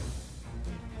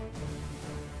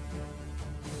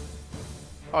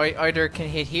 I either can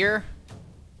hit here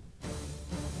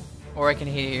or I can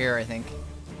hit here, I think.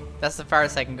 That's the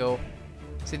farthest I can go.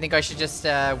 So you think I should just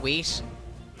wait?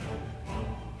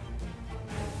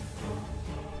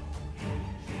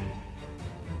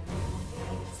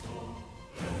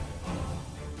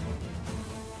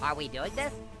 Are we doing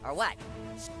this or what?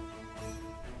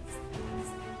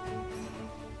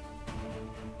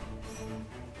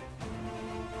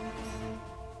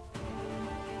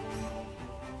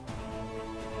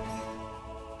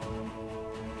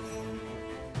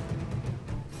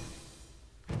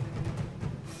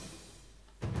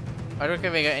 I don't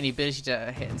think I got any ability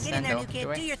to hit and Get in stand there, though, new kid.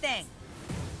 do I? Do your thing.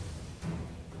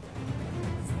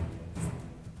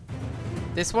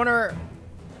 This one or...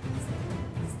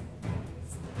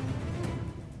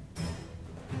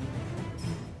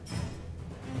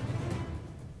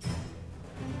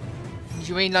 Do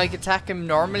you mean like attack him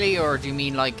normally, or do you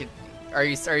mean like... Are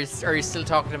you still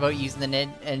talking about using the Ned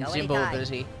and Go Jimbo anytime.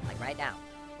 ability? Like right now.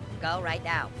 Go right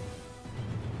now.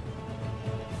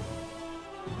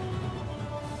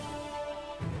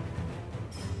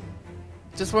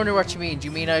 Just wonder what you mean. Do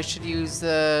you mean I should use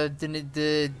the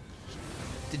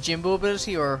Jimbo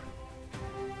ability or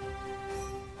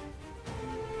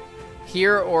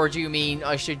here, or do you mean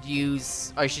I should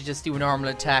just do a normal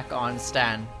attack on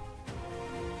Stan?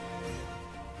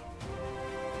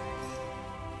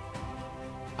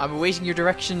 I'm awaiting your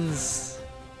directions,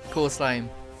 Cool Slime.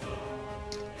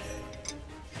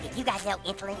 Did you guys know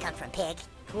insulin comes from pigs?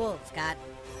 Cool, Scott.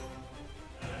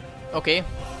 Okay.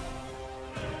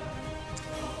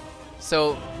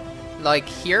 So, like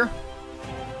here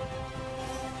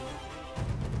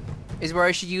is where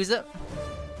I should use it.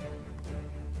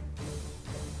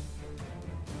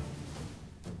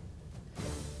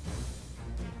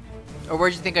 Or where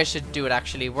do you think I should do it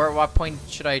actually? What point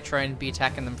should I try and be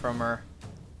attacking them from, or?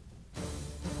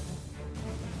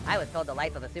 I was told the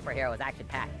life of a superhero was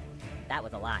action-packed. That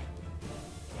was a lie.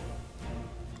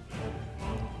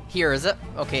 Here, is it?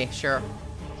 Okay, sure.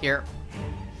 Here.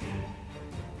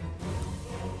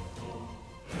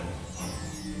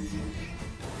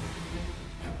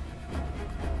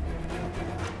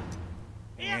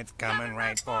 It's coming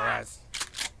right for us.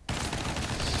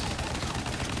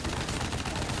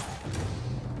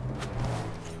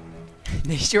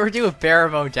 They sure do a bare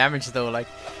amount of damage though, like,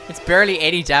 it's barely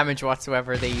any damage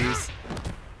whatsoever they use.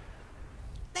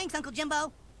 Thanks, Uncle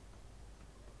Jimbo.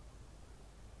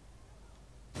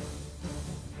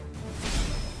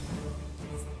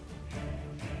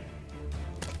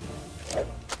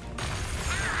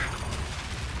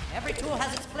 Every tool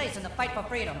has its place in the fight for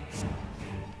freedom.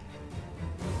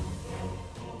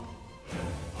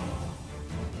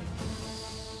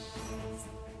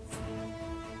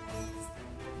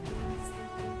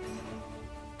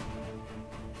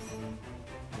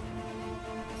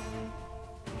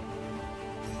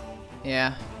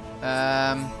 Yeah.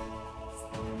 Yeah,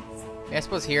 I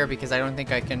suppose here because I don't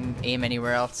think I can aim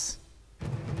anywhere else.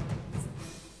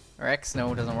 Or X,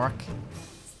 no, it doesn't work.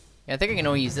 Yeah, I think I can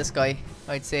only use this guy,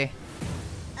 I'd say.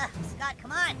 Scott,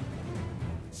 come on.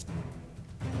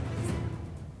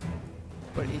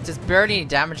 But it does barely any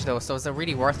damage though, so is it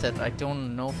really worth it? I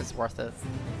don't know if it's worth it.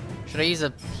 Should I use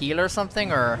a heal or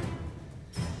something, or?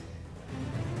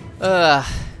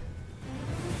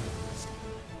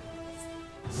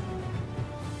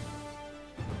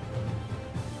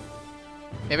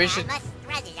 Maybe I should. Must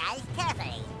strategize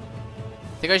carefully.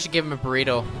 I think I should give him a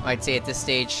burrito, I'd say, at this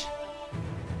stage.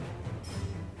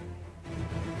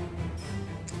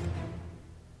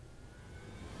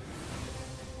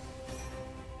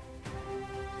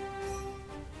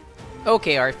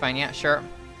 Okay, alright, fine, yeah, sure.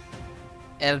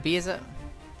 LB, is it?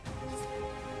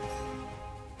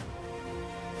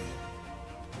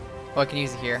 Oh, I can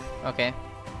use it here. Okay.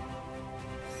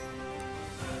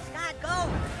 Scott, go!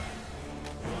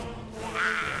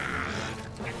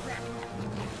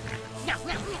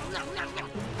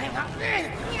 I'm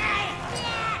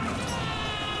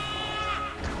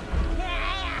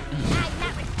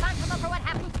not responsible for what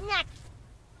happens next.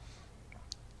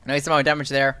 Nice amount of damage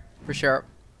there, for sure.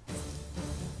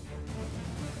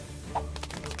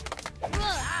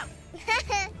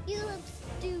 You look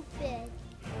stupid.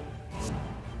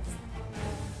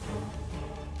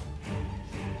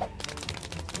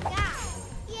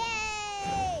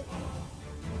 Yay!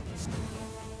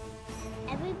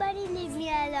 Everybody leave me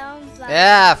alone.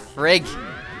 Yeah, frig.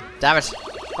 Damn it.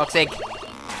 Fuck's sake.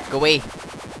 Go away.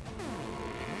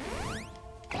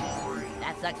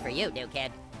 That sucks for you, new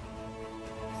kid.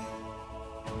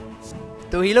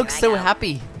 Though he looks Here I so go.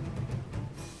 happy.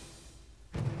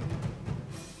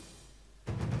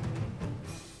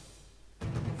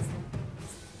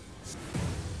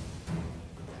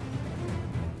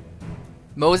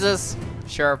 Moses?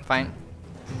 Sure, fine.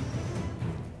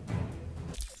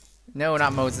 No,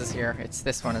 not Moses here. It's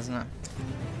this one, isn't it?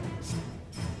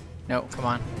 No, come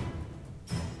on.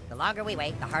 The longer we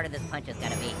wait, the harder this punch is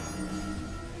gonna be.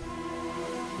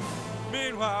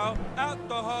 Meanwhile, at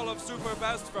the Hall of Super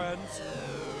Best Friends.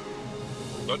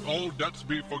 Let all debts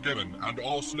be forgiven and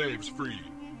all slaves free.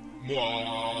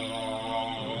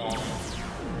 Mwah.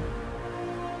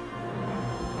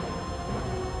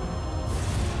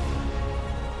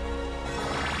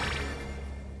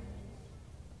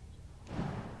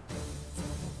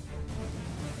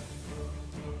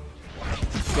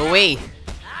 Go away.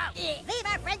 Leave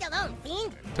our friend alone,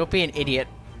 fiend! Don't be an idiot.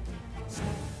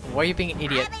 Why are you being an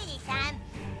idiot?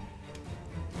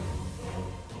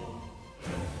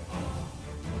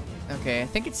 Okay, I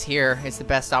think it's here. It's the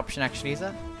best option, actually, is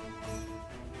it?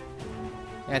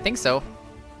 Yeah, I think so. Do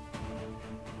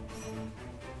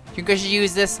you think I should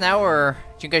use this now, or do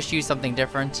you think I should use something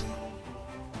different?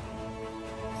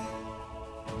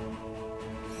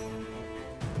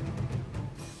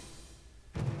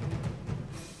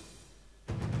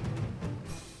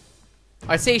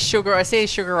 I say Sugar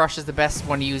Rush is the best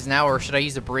one to use now, or should I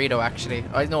use a burrito actually?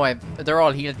 I know they're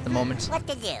all healed at the moment. What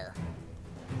to do?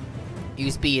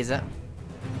 Use B, is it?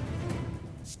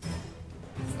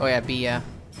 Oh yeah, B, yeah.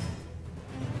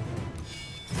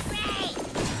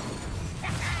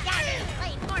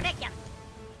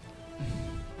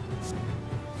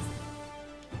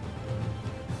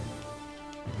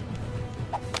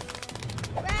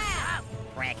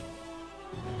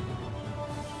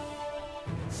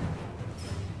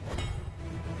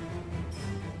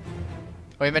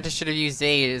 Oh, you meant to should have used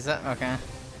A, is it? Okay.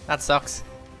 That sucks.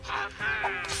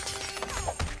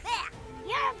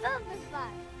 You're a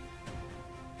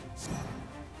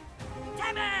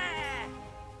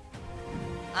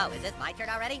Oh, is this my turn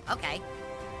already? Okay.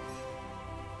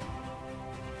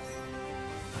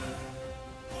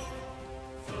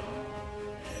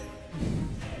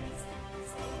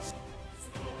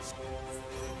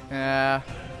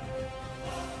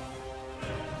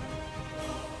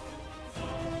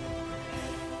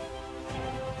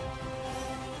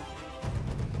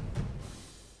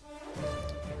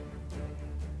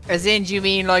 As in, do you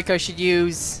mean like I should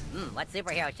use What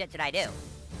superhero shit should I do?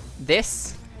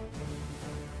 this?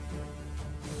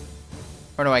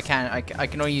 Or no, I can't. I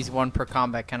can only use one per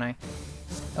combat, can I?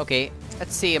 Okay,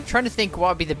 let's see. I'm trying to think what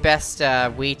would be the best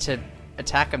way to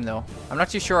attack him, though. I'm not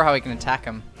too sure how I can attack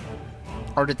him.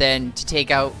 Other than to take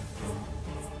out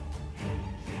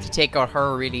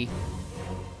her, really.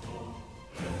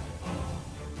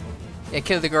 Yeah,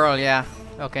 kill the girl. Yeah.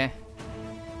 Okay.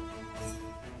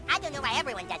 I don't know why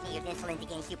everyone doesn't use insulin to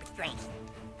gain super strength.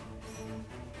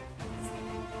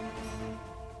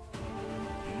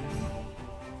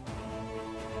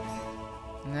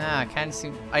 Nah, I can't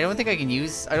see. I don't think I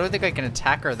can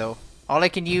attack her though. All I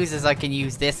can use is I can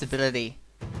use this ability.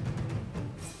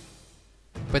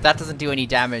 But that doesn't do any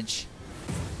damage.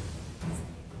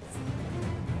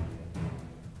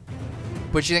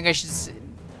 But you think I should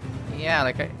yeah,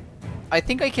 like I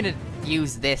think I can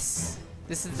use this.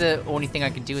 This is the only thing I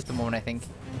can do at the moment, I think.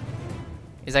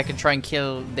 Is I can try and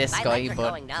kill this My guy, legs are but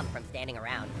going numb from standing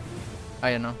around.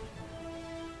 I don't know.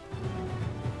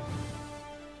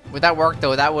 Would that work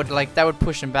though? That would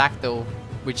push him back though,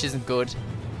 which isn't good.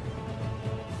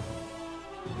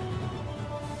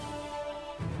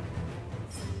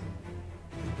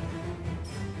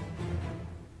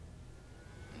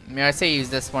 I mean, I'd say use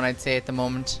this one, I'd say at the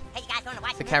moment. Hey, you guys wanna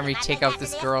watch I can't really take out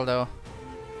this girl though.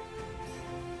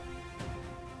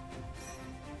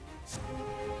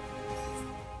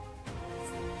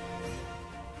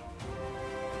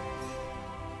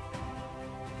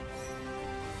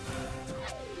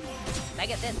 Look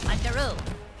at this puncheroo.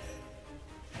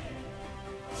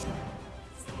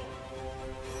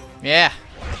 Yeah.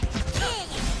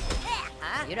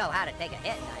 Huh? You know how to take a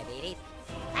hit, Diabetes.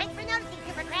 Thanks for noticing,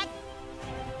 Super Craig.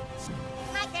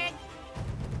 My turn.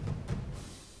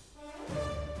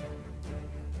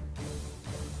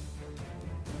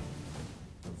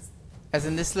 As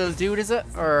in this little dude, is it?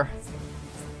 Or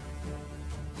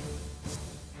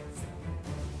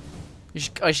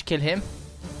I should kill him?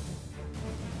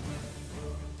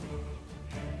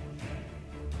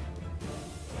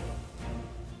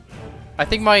 I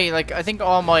think I think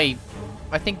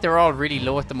they're all really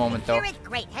low at the moment though. Sure is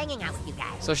great hanging out with you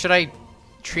guys. So should I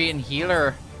treat and heal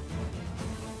or?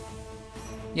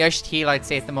 Yeah, I should heal, I'd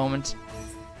say at the moment.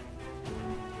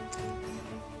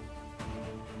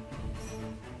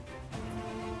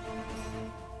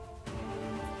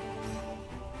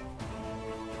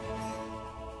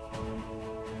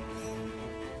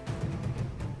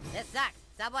 This sucks.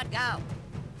 Someone go.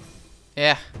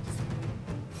 Yeah.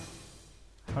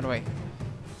 How do I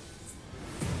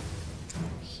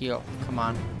heal? Come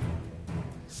on.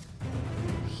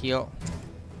 Heal.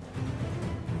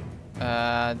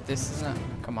 This isn't.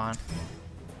 Come on.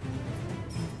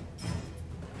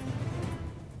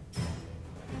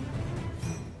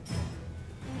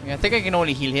 Yeah, I think I can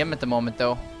only heal him at the moment,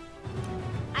 though.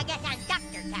 I guess I'm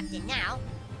Doctor Captain now.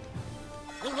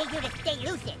 We need you to stay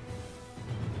lucid.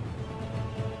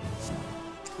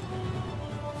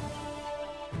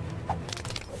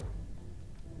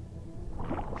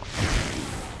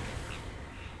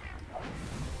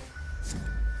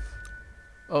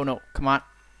 Oh no, come on.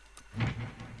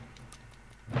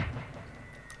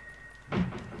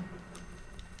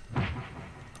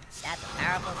 That's a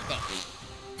powerful stick.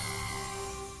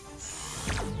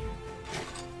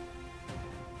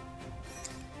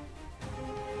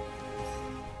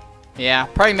 Yeah,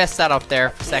 probably messed that up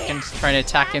there for a second, trying to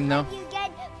attack him though. You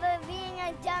get for being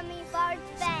a dummy for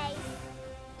space.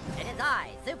 It is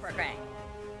I, Super Craig.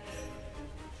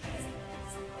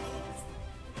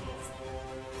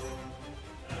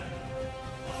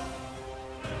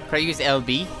 Could I use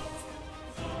LB?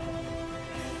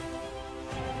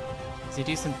 Does he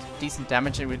do some decent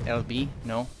damage with LB?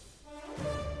 No.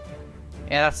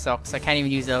 Yeah, that sucks. I can't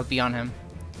even use LB on him.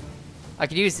 I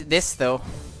could use this though.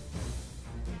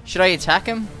 Should I attack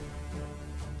him?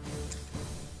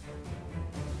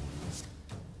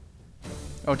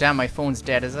 Oh damn, my phone's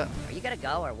dead, is it? Are you gonna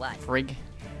go or what? Frig.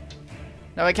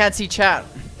 No, I can't see chat.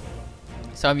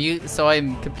 So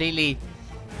I'm completely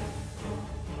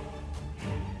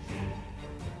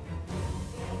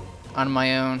on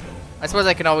my own. I suppose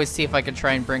I can always see if I can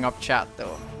try and bring up chat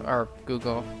though, or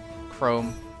Google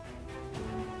Chrome.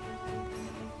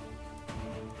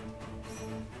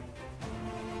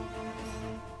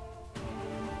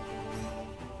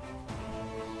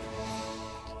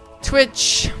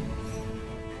 Switch.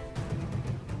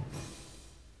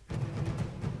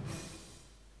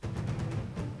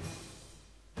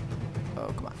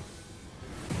 Oh, come on.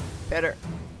 Better.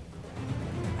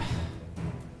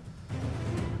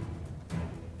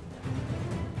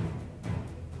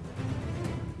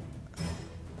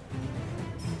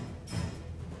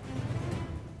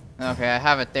 Okay, I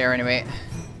have it there anyway.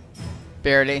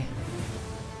 Barely.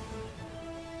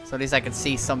 So at least I can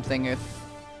see something if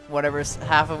whatever's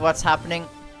half of what's happening.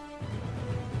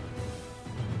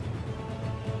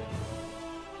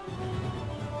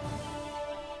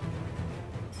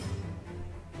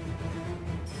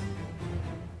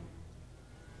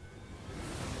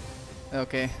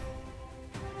 Okay.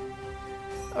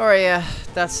 Alright, yeah,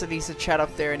 that's at least a chat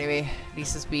up there anyway. At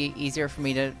least it's be easier for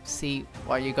me to see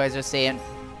what you guys are saying.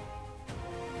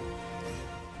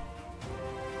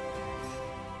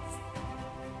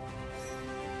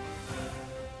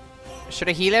 Should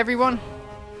I heal everyone?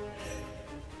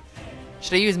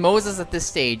 Should I use Moses at this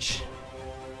stage?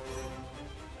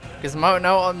 Because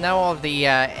now all the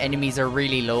enemies are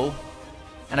really low.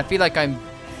 And I feel like I'm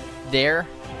there.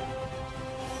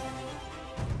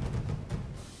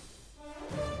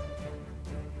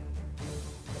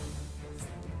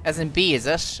 As in B, is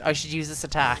it? I should use this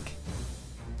attack.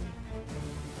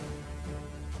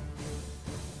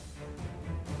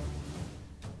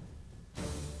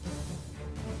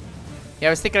 Yeah,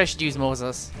 I was thinking I should use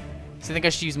Moses. So I think I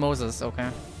should use Moses, okay.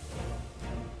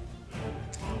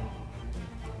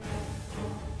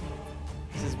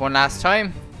 This is one last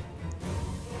time.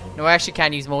 No, I actually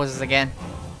can't use Moses again.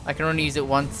 I can only use it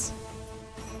once.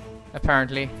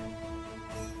 Apparently.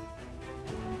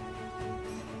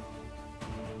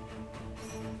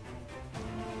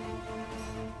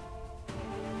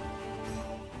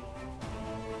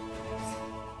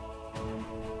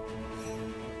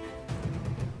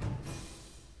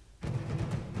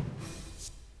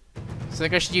 So I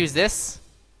think I should use this.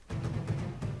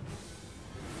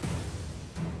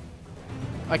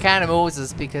 I can't have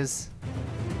Moses because...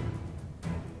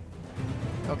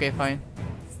 Okay, fine.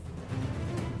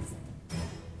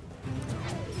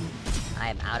 I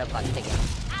am out of puck ticket.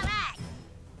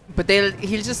 But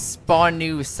he'll just spawn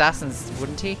new assassins,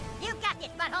 wouldn't he? You got this,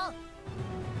 butthole.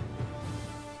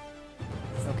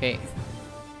 Okay.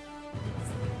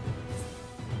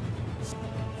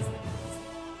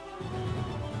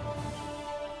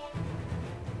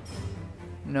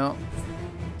 No.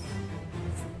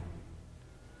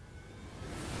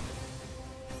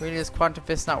 Really, does Quantum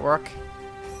Fist not work?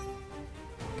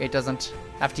 Okay, it doesn't.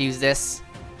 Have to use this.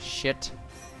 Shit.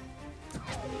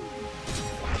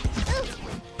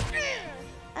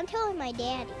 I'm telling my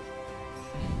daddy.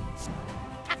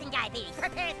 Toughen diabetes.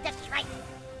 Prepare to strike.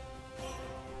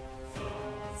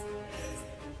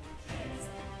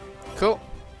 Cool.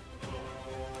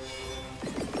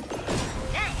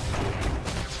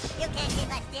 You can't keep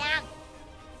us down.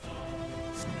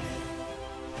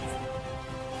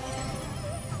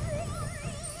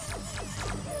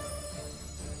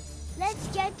 Let's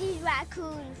get these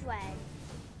raccoons, friend.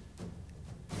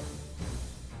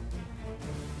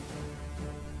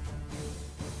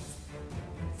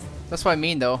 That's what I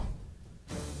mean, though.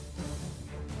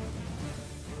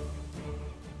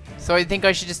 So I think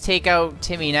I should just take out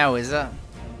Timmy now, is that?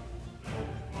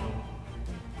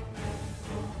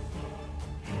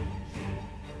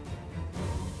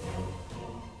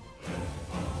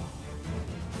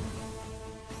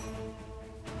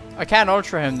 I can't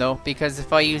ultra him though, because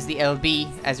if I use the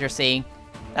LB, as you're saying,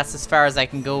 that's as far as I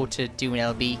can go to do an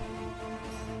LB.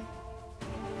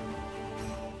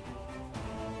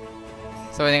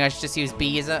 So I think I should just use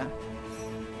B, is it?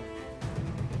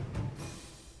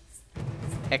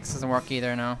 X doesn't work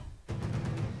either now.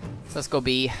 So let's go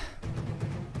B.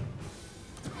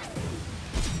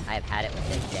 I've had it with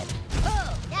this shit.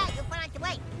 Oh, yeah, you put on to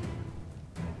wait.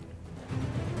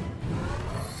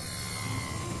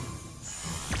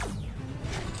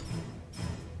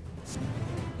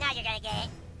 Now you're gonna get it.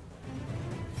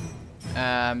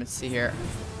 Let's see here.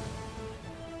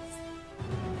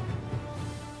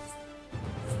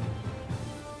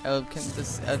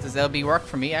 Does LB work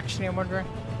for me, actually, I'm wondering?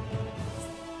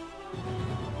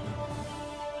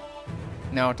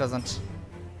 No, it doesn't.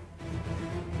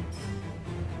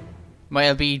 My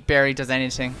LB barely does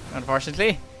anything,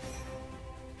 unfortunately.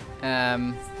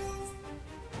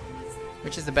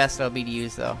 Which is the best LB to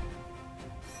use, though?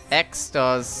 X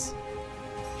does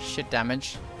shit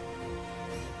damage.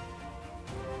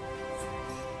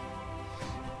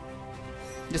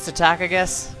 Just attack, I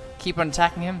guess. Keep on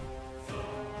attacking him.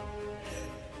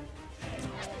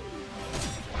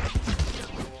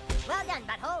 Well done,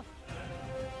 butthole.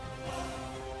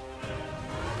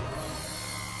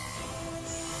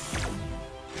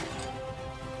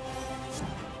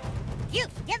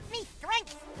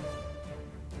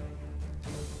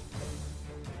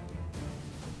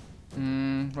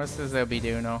 What does LB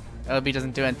do? No. LB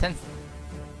doesn't do anything.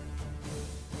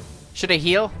 Should I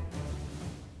heal?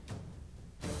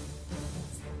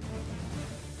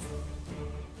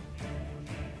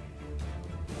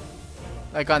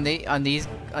 Like on these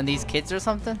kids or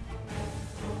something?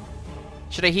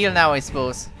 Should I heal now, I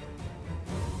suppose?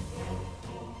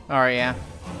 Alright, yeah.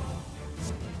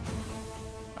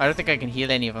 I don't think I can heal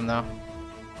any of them though.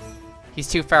 He's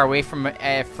too far away from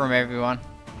everyone.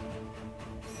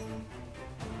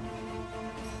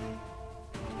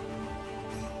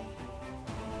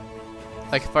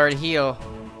 Like if I were to heal,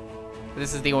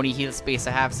 this is the only heal space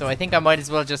I have, so I think I might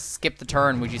as well just skip the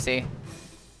turn, would you say?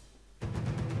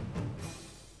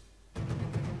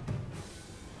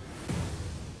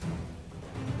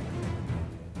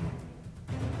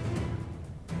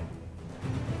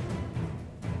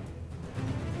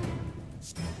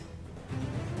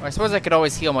 I suppose I could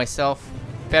always heal myself.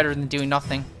 Better than doing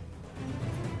nothing.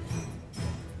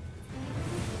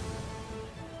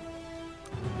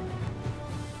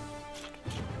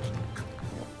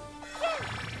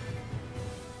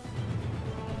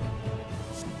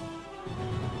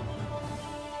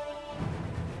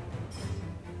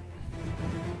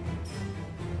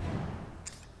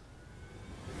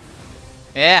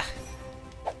 Yeah.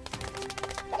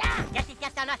 Guess it's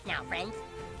just on us now, friends.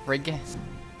 Rig.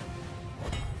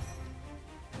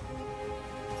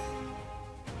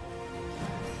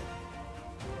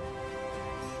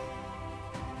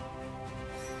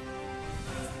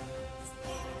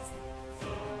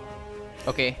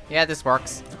 Okay, yeah, this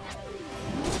works.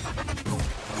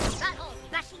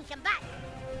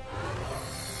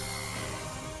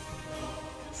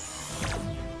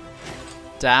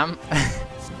 Damn.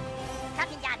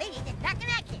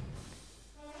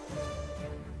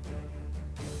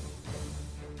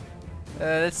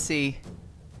 Let's see.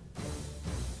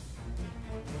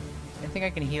 I think I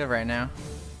can heal right now.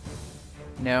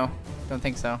 No, don't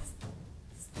think so.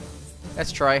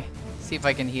 Let's try. See if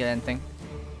I can heal anything.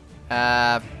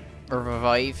 Or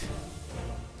revive.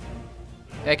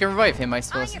 Yeah, I can revive him, I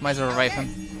suppose. Might as well revive him.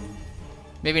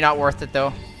 Maybe not worth it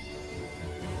though.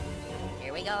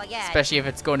 Here we go again. Especially if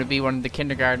it's going to be one of the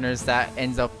kindergartners that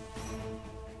ends up.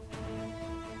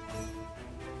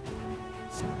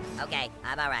 Okay,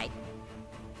 I'm alright.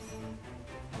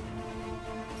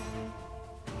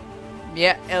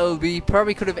 Yeah, LB.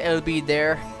 Probably could have LB'd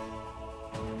there.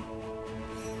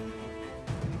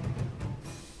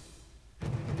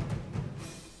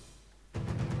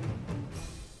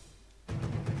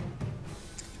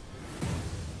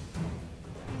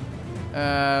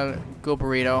 Go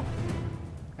burrito.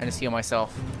 And just heal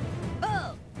myself.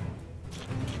 Oh!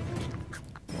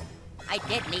 I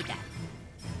did need that.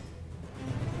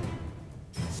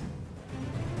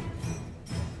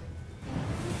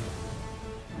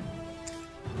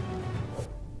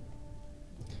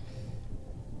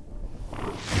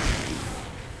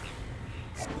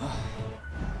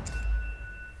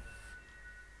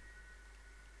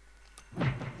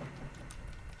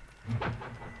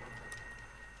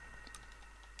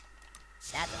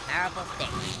 That's a powerful stick.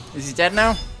 Is he dead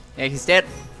now? Yeah, he's dead.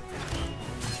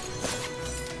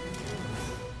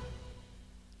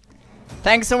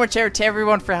 Thanks so much to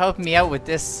everyone for helping me out with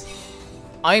this.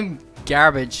 I'm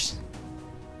garbage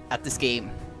at this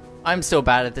game. I'm so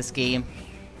bad at this game.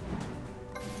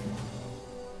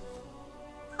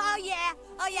 Oh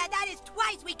yeah, that is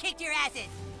twice we kicked your asses.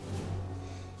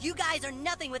 You guys are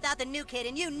nothing without the new kid,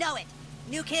 and you know it.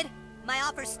 New kid, my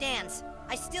offer stands.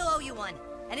 I still owe you one.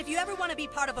 And if you ever want to be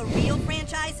part of a real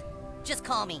franchise, just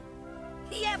call me.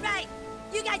 Yeah, right.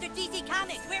 You guys are DC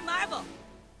Comics. We're Marvel.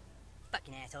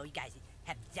 Fucking asshole. You guys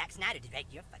have Zack Snyder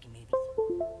direct your fucking movies.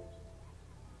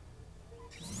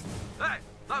 Hey,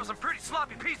 that was some pretty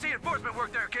sloppy PC enforcement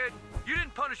work there, kid. You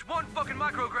didn't punish one fucking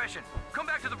microaggression. Come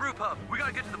back to the brew pub. We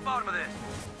gotta get to the bottom of this.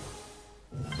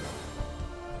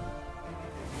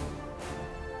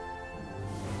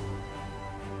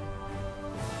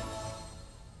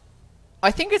 I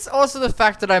think it's also the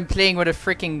fact that I'm playing with a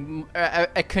freaking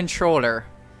a controller,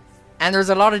 and there's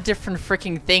a lot of different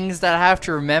freaking things that I have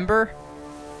to remember.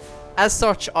 As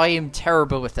such, I am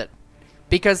terrible with it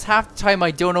because half the time I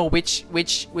don't know which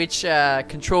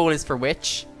control is for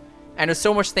which, and there's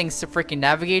so much things to freaking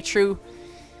navigate through.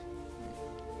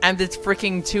 And the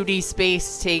freaking 2D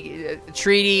space take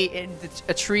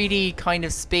 3D kind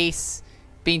of space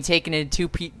being taken in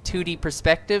 2D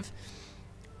perspective.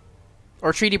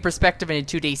 Or 3D perspective in a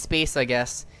 2D space, I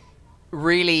guess,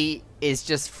 really is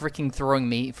just freaking throwing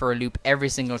me for a loop every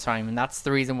single time. And that's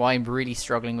the reason why I'm really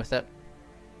struggling with it.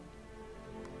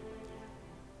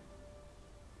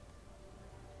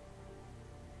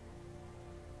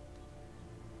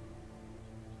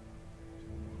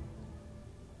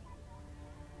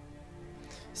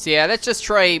 So yeah, let's just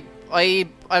try.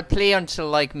 I'll play until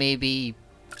like maybe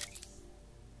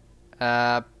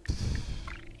a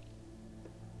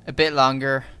bit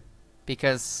longer,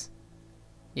 because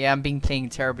yeah, I'm being playing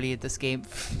terribly at this game.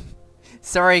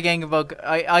 Sorry again about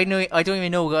I know I don't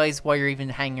even know, guys, why you're even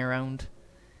hanging around,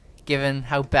 given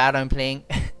how bad I'm playing.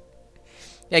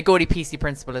 Yeah, go to PC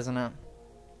principle, isn't it?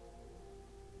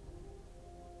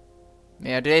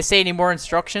 Yeah, do they say any more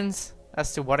instructions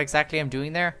as to what exactly I'm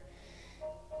doing there?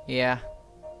 Yeah.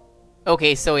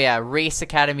 Okay, so yeah, Race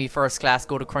Academy First Class,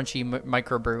 go to Crunchy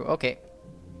Microbrew. Okay.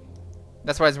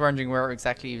 That's why I was wondering where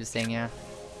exactly he was saying, yeah.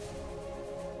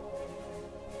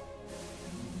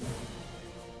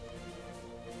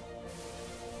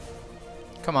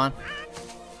 Come on.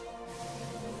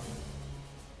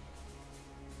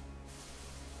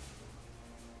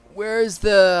 Where's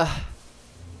the...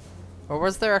 Or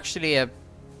was there actually a...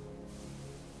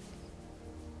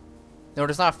 No,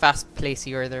 there's not a fast place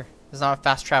here either. There's not a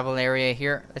fast travel area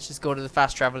here. Let's just go to the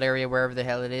fast travel area wherever the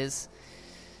hell it is.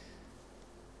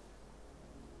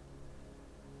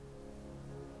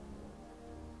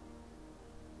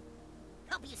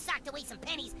 Hope you socked away some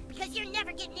pennies, because you're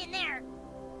never getting in there.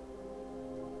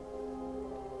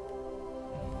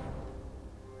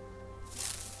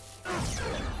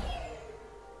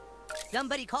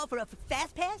 Somebody call for a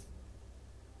fast pass?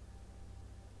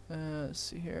 Let's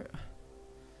see here.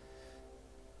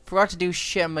 Forgot to do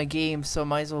shit on my game, so I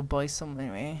might as well buy some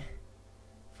anyway.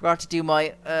 Forgot to do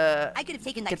my I could have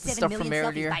taken like 7 million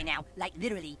selfies by now, like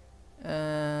literally.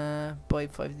 Buy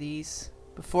 5 of these.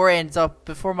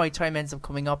 Before my time ends up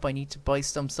coming up, I need to buy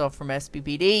some stuff from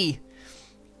SPPD.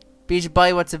 But you should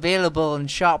buy what's available in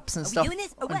shops and stuff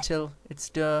until it's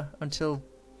until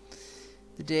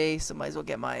the day, so might as well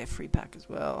get my free pack as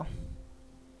well.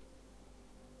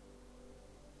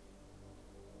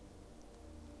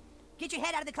 Get your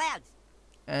head out of the clouds.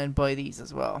 And buy these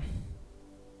as well.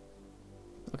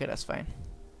 Okay, that's fine.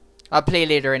 I'll play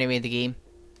later anyway in the game.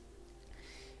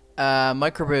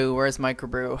 Microbrew, where's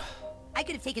Microbrew? I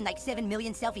could have taken like 7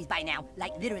 million selfies by now,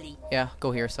 like literally. Yeah,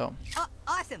 go here, so.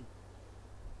 Awesome.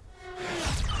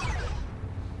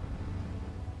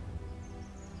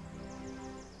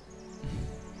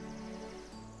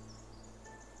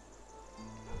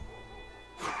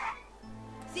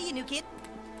 See you, new kid.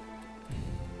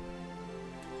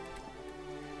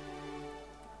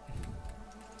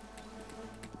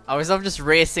 I was just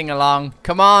racing along.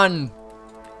 Come on!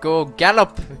 Go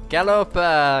gallop! Gallop,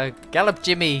 gallop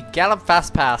Jimmy! Gallop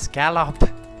fast pass! Gallop!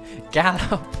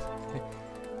 Gallop!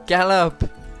 Gallop!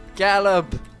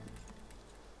 Gallop!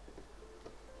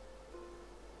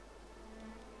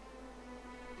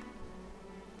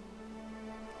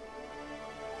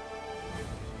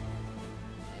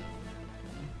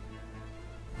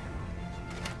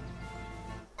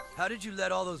 How did you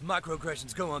let all those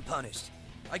microaggressions go unpunished?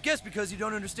 I guess because you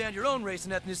don't understand your own race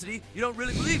and ethnicity, you don't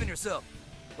really believe in yourself.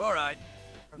 All right,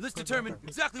 let's determine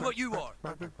exactly what you are.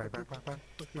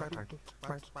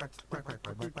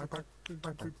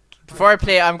 Before I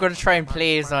play, I'm going to try and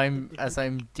play as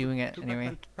I'm doing it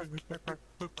anyway.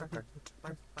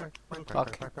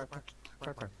 Fuck.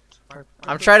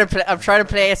 I'm trying to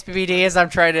play SPVD as I'm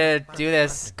trying to do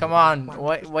this. Come on,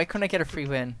 why couldn't I get a free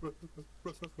win?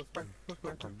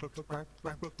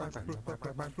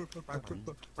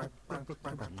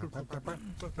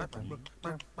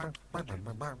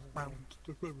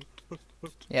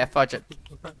 Yeah, fudge it.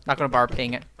 Not gonna bother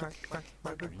playing it.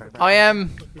 I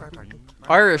am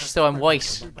Irish, so I'm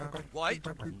white. White?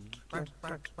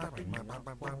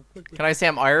 Can I say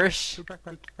I'm Irish?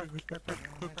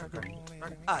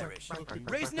 Irish.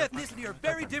 Race and ethnicity are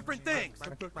very different things.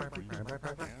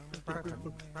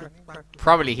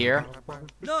 Probably here.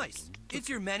 Nice. It's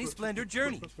your many splendor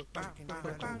journey.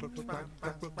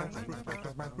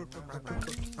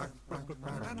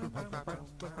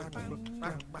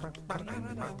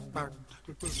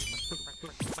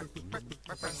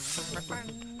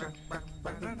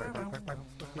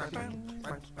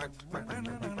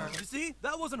 You see,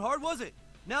 that wasn't hard, was it?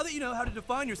 Now that you know how to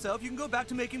define yourself, you can go back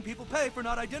to making people pay for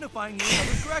not identifying you and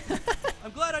others correctly.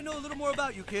 I'm glad I know a little more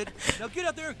about you, kid. Now get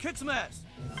out there and kick some ass.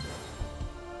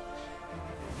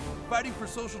 Fighting for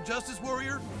social justice,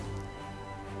 warrior?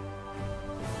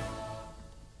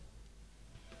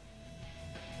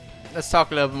 Let's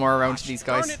talk a little bit more around to these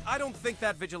guys. Darn it, I don't think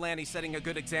that vigilante's setting a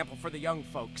good example for the young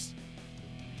folks.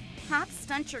 Hop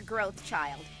stunt your growth,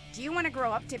 child. Do you want to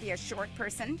grow up to be a short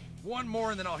person? One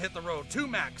more and then I'll hit the road. 2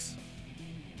 max.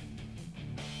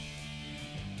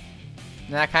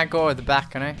 No, I can't go over the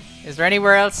back, can I? Is there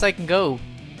anywhere else I can go?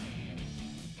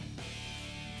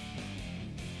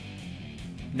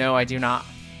 No, I do not.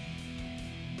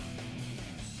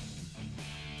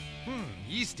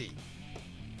 beastie.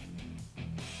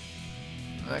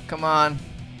 Come on.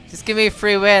 Just give me a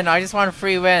free win. I just want a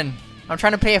free win. I'm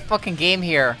trying to play a fucking game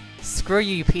here. Screw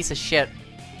you, you piece of shit.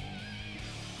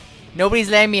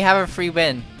 Nobody's letting me have a free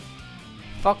win.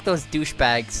 Fuck those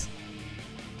douchebags.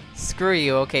 Screw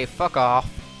you. Okay, fuck off.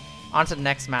 On to the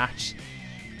next match.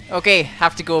 Okay,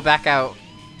 have to go back out.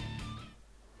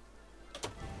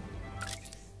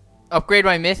 Upgrade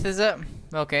my myth, is it?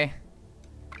 Okay.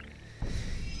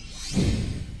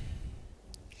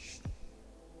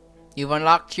 You've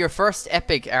unlocked your first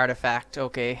epic artifact.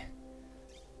 Okay.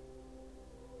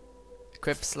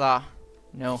 Equip slot.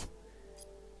 No.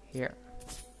 Here.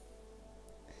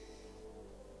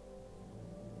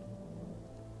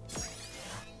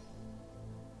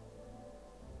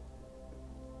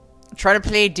 I'm trying to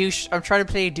play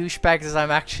douchebags as I'm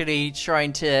actually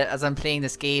as I'm playing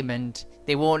this game, and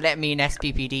they won't let me in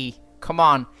SPPD. Come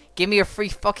on. Give me a free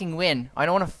fucking win. I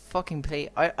don't want to fucking play.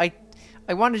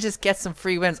 I want to just get some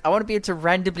free wins. I want to be able to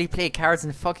randomly play cards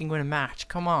and fucking win a match.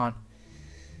 Come on.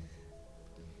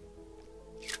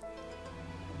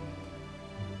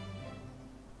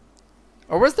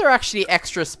 Or was there actually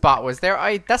extra spot? Was there?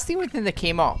 That's the only thing that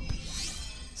came up.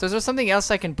 So is there something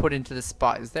else I can put into the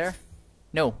spot? Is there?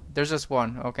 No, there's just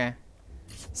one. Okay.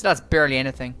 So that's barely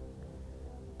anything.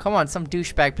 Come on, some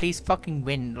douchebag, please fucking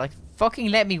win. Like,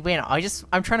 fucking let me win.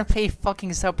 I'm trying to play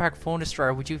fucking South Park Phone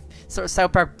Destroyer. Would you,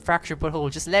 South Park Fractured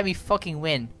Butthole, just let me fucking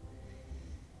win.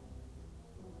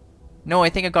 No, I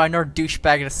think I got another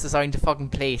douchebag that's designed to fucking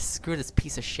play. Screw this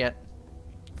piece of shit.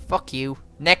 Fuck you.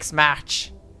 Next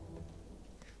match.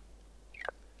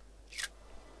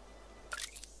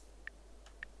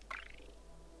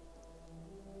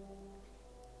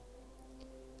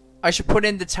 I should put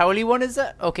in the Towley one, is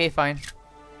it? Okay, fine.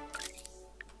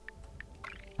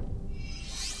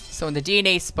 So in the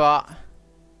DNA spot.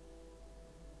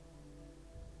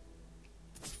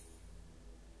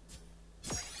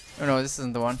 Oh no, this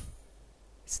isn't the one.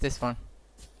 It's this one.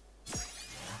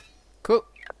 Cool.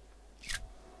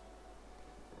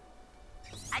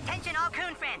 Attention all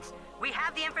Coon friends. We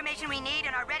have the information we need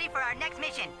and are ready for our next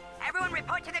mission. Everyone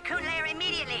report to the Coon lair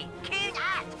immediately. Coon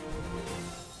at!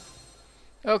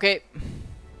 Okay.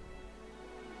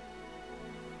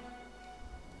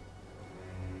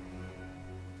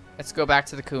 Let's go back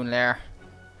to the Coon lair.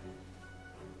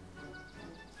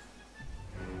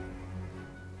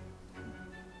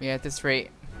 Yeah, at this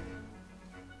rate.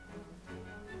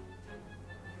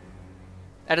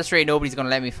 At this rate, nobody's gonna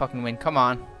let me fucking win. Come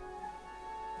on.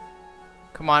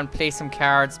 Come on, play some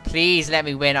cards. Please let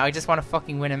me win. I just want to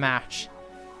fucking win a match.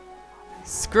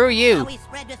 Screw you. Shall we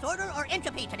spread disorder or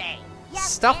entropy today?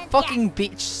 Yes, stop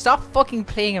fucking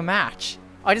playing a match.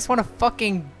 I just want to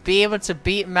fucking be able to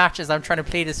beat matches. I'm trying to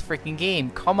play this freaking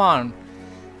game. Come on.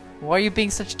 Why are you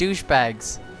being such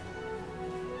douchebags?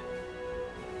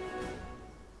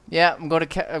 Yeah, I'm going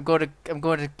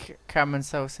to Cameron's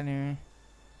house anyway.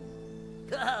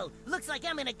 Oh, looks like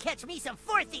I'm gonna catch me some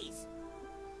fourthies.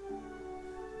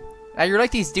 You're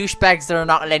like these douchebags that are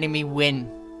not letting me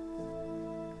win.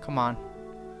 Come on.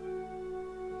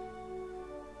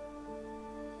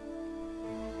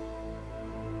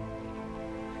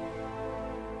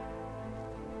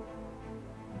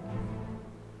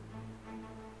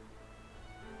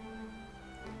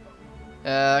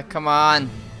 Come on.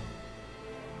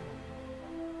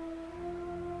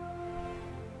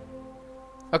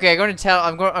 Okay, I'm going to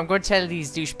tell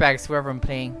these douchebags, whoever I'm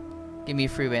playing, give me a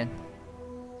free win.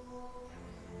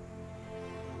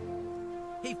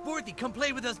 Hey, Fourthy, come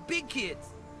play with us big kids.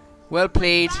 Well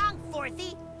played. Wrong,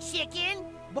 Fourthy. Chicken.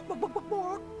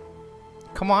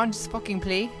 Come on, just fucking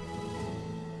play.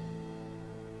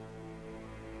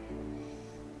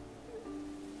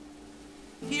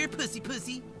 Here,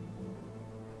 pussy.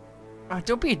 Oh,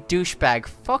 don't be a douchebag.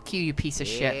 Fuck you, you piece of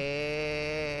shit.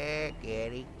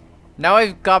 Get it. Now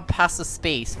I've got past the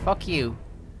space. Fuck you.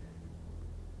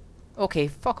 Okay,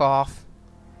 fuck off.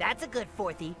 That's a good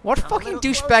Fourthy. What fucking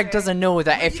douchebag doesn't know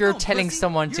that if you're telling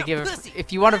someone to give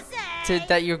if you want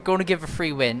that you're going to give a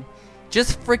free win,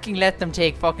 just freaking let them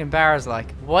take fucking bars? Like,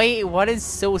 why? What is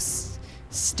so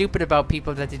stupid about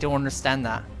people that they don't understand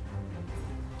that?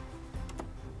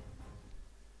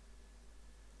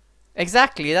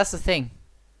 Exactly, that's the thing.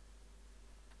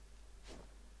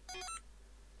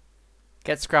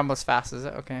 Get scrambles fast, is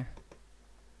it? Okay.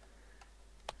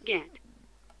 Get.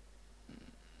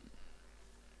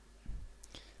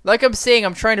 Like I'm saying,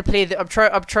 I'm trying to play I'm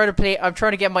trying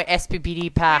to get my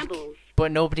SPPD pack,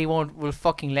 but nobody will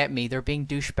fucking let me. They're being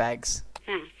douchebags.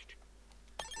 Fast.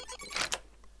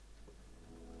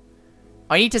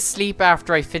 I need to sleep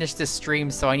after I finish this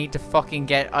stream, so I need to fucking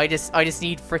get. I just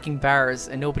need freaking bars,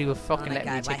 and nobody will fucking let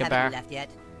me take a bar. Left yet?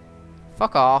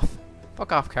 Fuck off.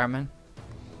 Fuck off, Carmen.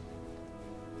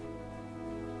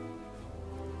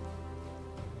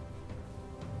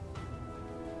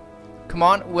 Come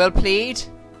on, well played.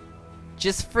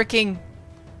 Just freaking...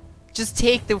 Just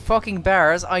take the fucking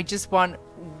bars. I just want...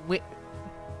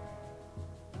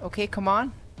 Okay, come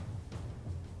on.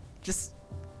 Just...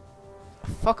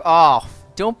 Fuck off.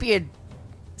 Don't be a...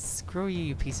 Screw you,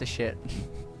 you piece of shit.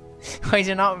 I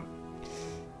do not...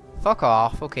 Fuck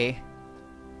off, okay.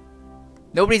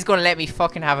 Nobody's gonna let me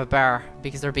fucking have a bar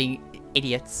because they're being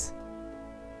idiots.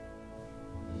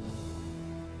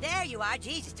 There you are.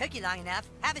 Jesus, took you long enough.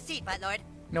 Have a seat, Buttlord.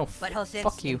 No, Butthole Sims,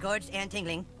 fuck you. engorged and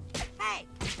tingling. Hey,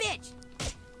 bitch!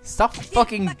 Stop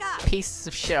fucking pieces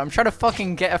of shit. I'm trying to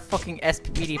fucking get a fucking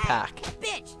SPTFBW pack.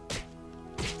 Bitch!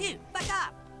 Dude, fuck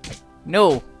off!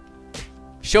 No.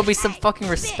 Show me some fucking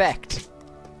respect.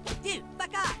 Dude,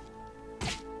 fuck off!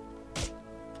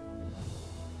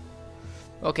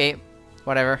 Okay,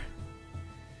 whatever.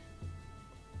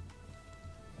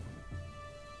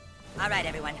 Alright,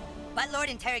 everyone. Buttlord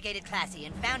interrogated Classy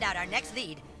and found out our next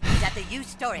lead is at the U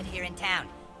Storage here in town.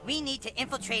 We need to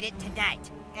infiltrate it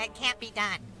tonight. That can't be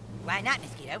done. Why not,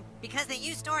 Mosquito? Because the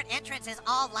U-Store entrance is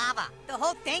all lava. The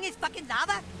whole thing is fucking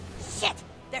lava? Shit!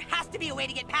 There has to be a way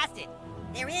to get past it.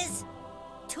 There is.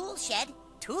 Tool Shed.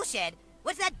 Tool Shed?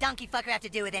 What's that donkey fucker have to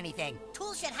do with anything?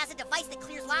 Tool Shed has a device that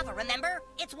clears lava, remember?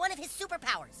 It's one of his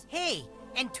superpowers. Hey,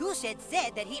 and Tool Shed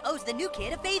said that he owes the new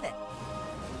kid a favor.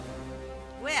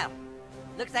 Well,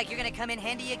 looks like you're gonna come in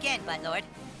handy again, Buttlord.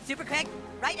 Super Craig,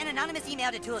 write an anonymous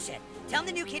email to Toolshed. Tell him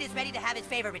the new kid is ready to have his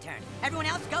favor returned. Everyone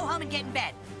else, go home and get in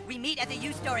bed. We meet at the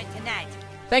U-Store tonight.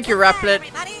 Thank you,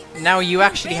 Raplet. Now you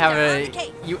actually have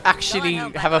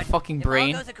a fucking brain.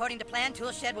 If all goes according to plan,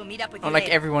 Toolshed will meet up with you unlike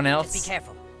later. everyone else. Just be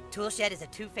careful. Toolshed is a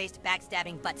two-faced,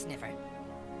 backstabbing butt sniffer.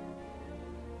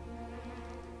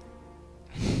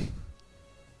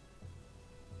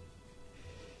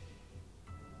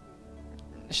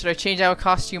 Should I change our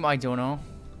costume? I don't know.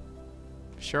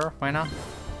 Sure, why not?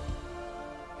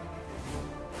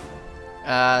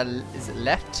 Is it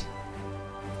left?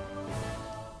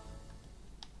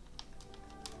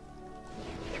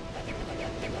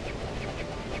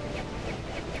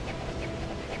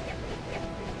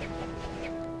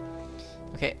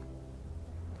 Okay.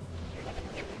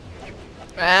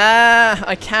 Ah,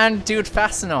 I can't do it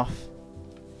fast enough.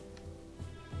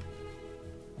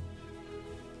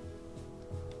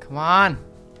 Come on.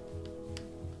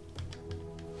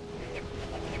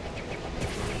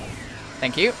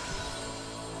 Thank you.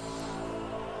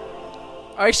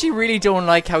 I actually really don't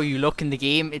like how you look in the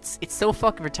game. It's so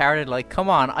fucking retarded. Like, come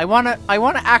on. I wanna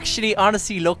actually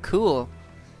honestly look cool,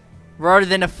 rather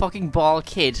than a fucking bald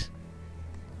kid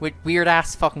with weird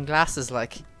ass fucking glasses.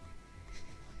 Like,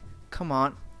 come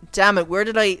on. Damn it. Where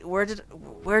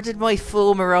did my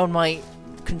foam around my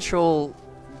control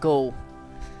go?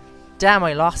 Damn,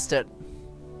 I lost it.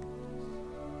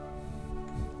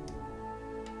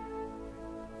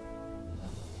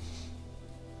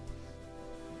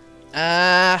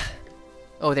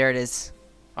 Oh, there it is.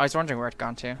 I was wondering where it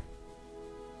gone to.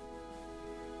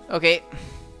 Okay.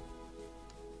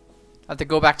 I have to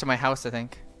go back to my house, I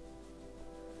think.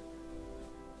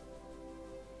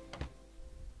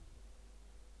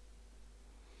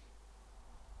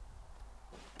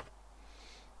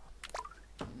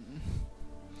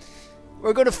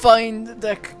 We're gonna find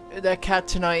that cat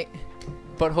tonight.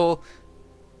 Butthole.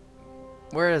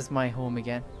 Where is my home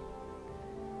again?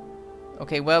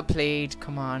 Okay, well played.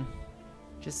 Come on.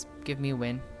 Just give me a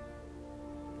win.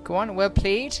 Go on, well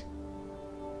played.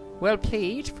 Well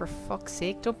played, for fuck's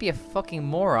sake. Don't be a fucking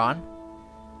moron.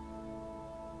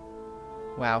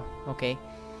 Wow, okay.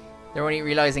 They're only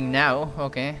realizing now.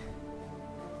 Okay.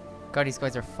 God, these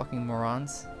guys are fucking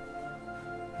morons.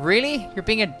 Really? You're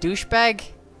being a douchebag?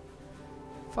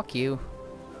 Fuck you.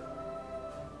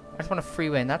 I just want a free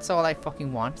win. That's all I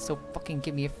fucking want. So fucking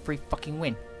give me a free fucking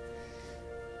win.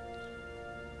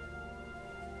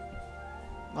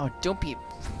 Oh, don't be...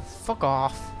 Fuck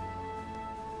off.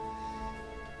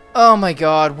 Oh my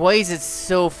god, why is it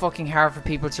so fucking hard for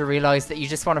people to realize that you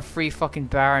just want a free fucking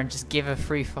bar and just give a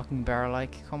free fucking bar?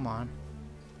 Like, come on.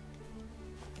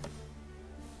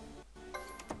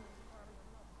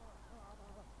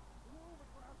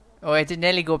 Oh, I did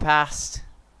nearly go past.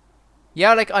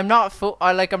 Yeah, like I'm not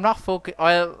focused.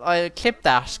 I'll clip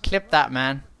that,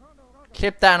 man.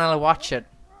 Clip that and I'll watch it.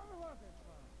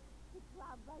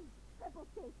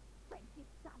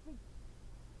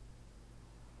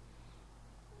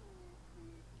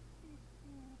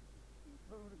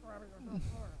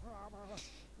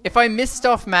 If I miss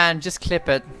stuff, man, just clip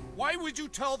it. Why would you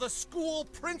tell the school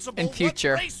principal in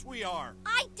future what race we are?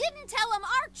 I didn't tell him,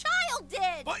 our child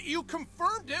did! But you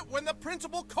confirmed it when the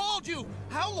principal called you.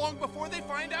 How long before they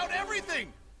find out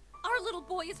everything? Our little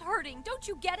boy is hurting, don't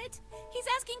you get it? He's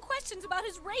asking questions about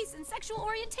his race and sexual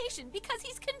orientation because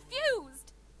he's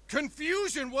confused.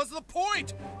 Confusion was the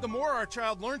point! The more our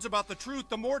child learns about the truth,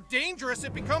 the more dangerous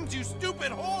it becomes, you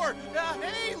stupid whore!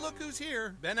 Hey, look who's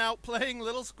here. Been out playing,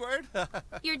 little squirt?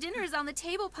 Your dinner's on the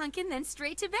table, Pumpkin, then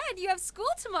straight to bed. You have school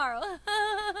tomorrow.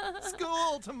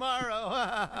 School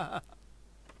tomorrow.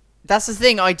 That's the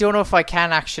thing, I don't know if I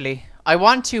can actually. I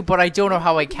want to, but I don't know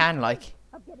how I can, like.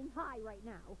 I'm getting high right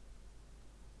now.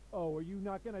 Oh, are you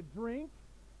not gonna drink?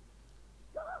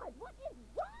 God, what is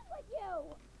wrong with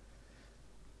you?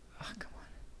 Oh, come on.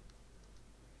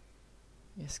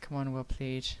 Yes, come on, well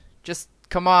played. Just,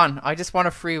 come on. I just want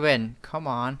a free win. Come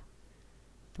on.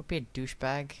 Don't be a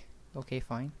douchebag. Okay,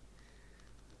 fine.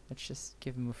 Let's just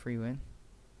give him a free win.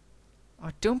 Oh,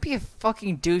 don't be a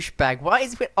fucking douchebag. Why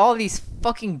is it with all these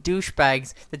fucking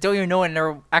douchebags that don't even know and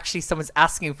they're actually someone's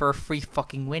asking for a free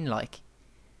fucking win, like?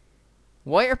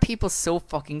 Why are people so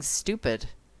fucking stupid?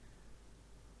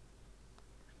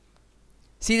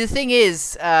 See, the thing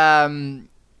is,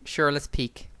 sure, let's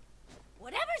peek.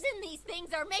 Whatever's in these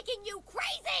things are making you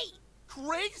crazy!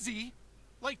 Crazy?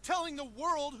 Like telling the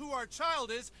world who our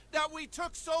child is that we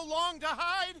took so long to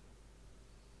hide?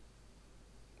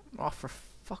 Oh, for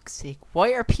fuck's sake.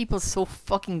 Why are people so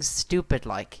fucking stupid,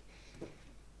 like?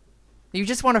 You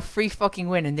just want a free fucking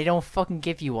win and they don't fucking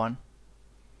give you one.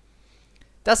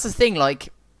 That's the thing, like...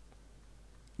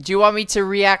 Do you want me to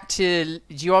react to...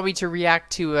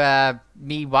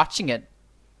 me watching it?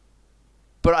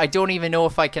 But I don't even know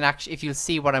if I can actually... If you'll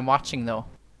see what I'm watching, though.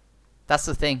 That's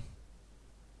the thing.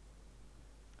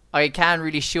 I can't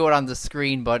really show it on the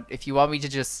screen, but if you want me to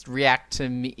just react to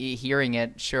me hearing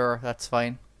it, sure, that's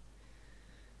fine.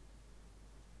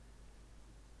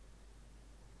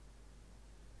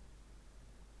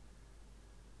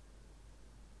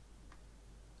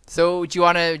 So do you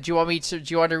want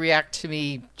to react to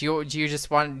me? Do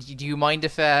you mind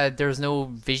if there's no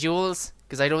visuals?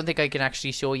 Because I don't think I can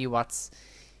actually show you what's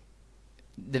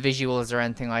the visuals or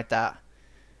anything like that.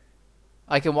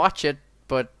 I can watch it,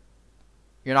 but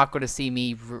you're not going to see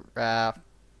me. So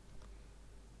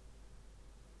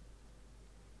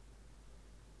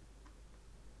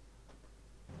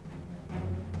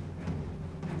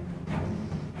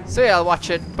yeah, I'll watch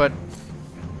it, but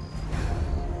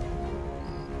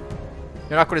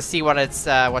you're not going to see what it's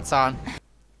what's on.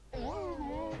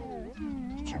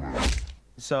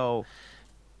 So,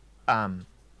 you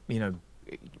know.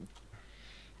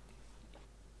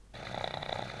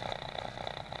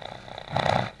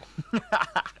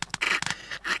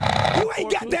 You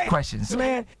ain't got that questions,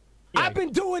 man. Yeah. I've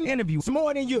been doing interviews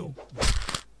more than you.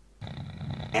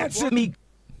 Answer me.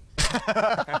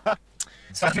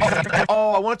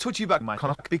 Oh, I want to talk to you about my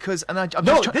because I'm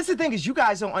no. This is the thing is you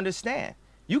guys don't understand.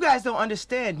 You guys don't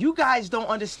understand. You guys don't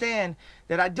understand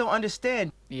that I don't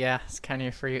understand. Yeah, it's kind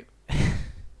of for you.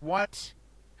 What?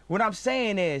 What I'm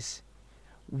saying is,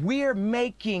 we're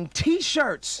making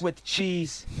T-shirts with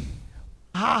cheese.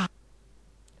 Ah.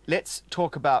 Let's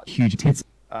talk about huge tits.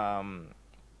 Oh,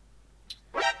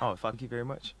 thank you very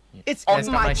much. It's on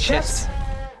my chest.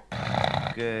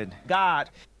 Good. God.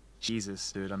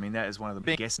 Jesus, dude. I mean, that is one of the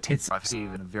biggest tits I've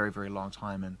seen in a very, very long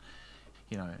time, and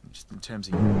you know, just in terms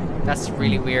of. That's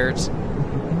really weird.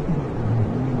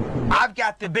 I've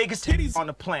got the biggest titties on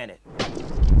the planet.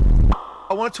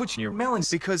 I want to touch your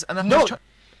melons because, and I'm no.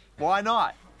 Why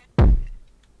not?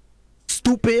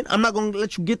 Stupid! I'm not gonna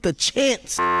let you get the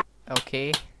chance.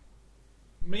 Okay.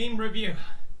 Meme review.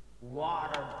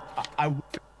 Water.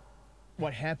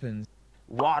 What happens?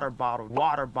 Water bottle,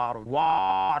 water bottle,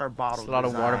 water bottle. There's a lot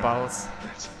of water bottles.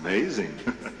 That's amazing.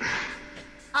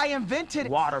 I invented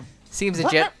water. Seems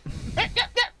legit.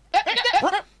 That's a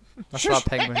lot of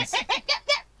penguins.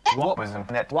 What was in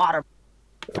that water?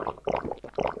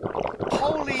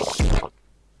 Holy shit!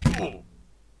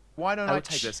 Why don't I Ouch.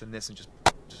 take this and this and just?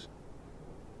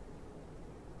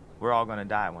 We're all gonna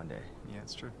die one day. Yeah,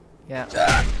 it's true.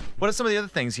 Yeah. What are some of the other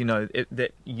things you know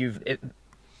that you've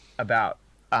about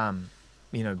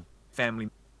you know, family?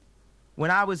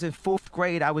 When I was in 4th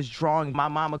grade, I was drawing my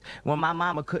mama when my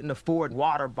mama couldn't afford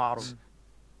water bottles.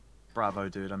 Bravo,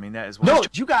 dude. I mean, that is. No,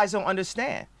 you guys don't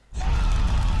understand.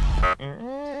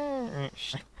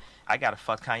 I gotta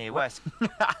fuck Kanye West.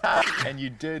 And you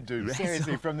did, dude.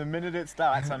 Seriously, from the minute it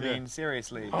starts. I mean,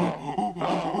 seriously.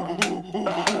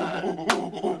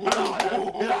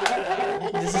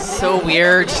 This is so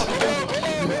weird.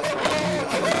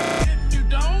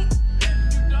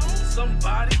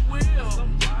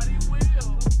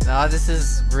 this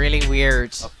is really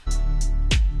weird.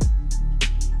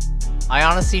 I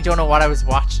honestly don't know what I was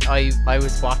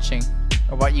watching,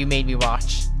 or what you made me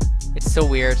watch. It's so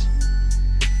weird.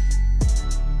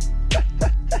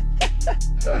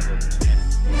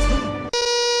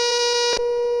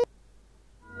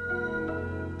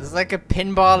 It's like a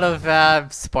pinball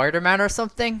of Spider-Man or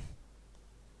something.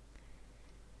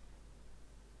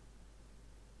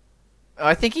 Oh,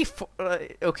 I think he.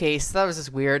 Okay, so that was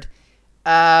just weird.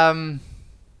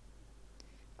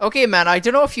 Okay, man, I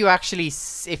don't know if you actually,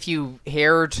 if you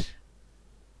heard,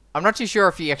 I'm not too sure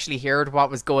if you actually heard what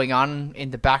was going on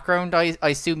in the background. I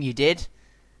assume you did.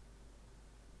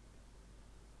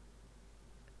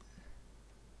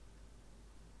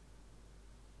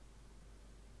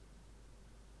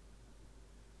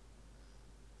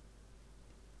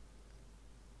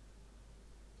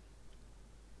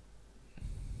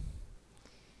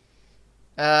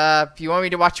 If you want me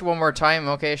to watch it one more time,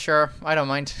 okay, sure, I don't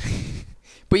mind.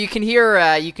 But you can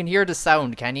hear the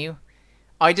sound, can you?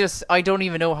 I don't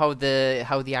even know how the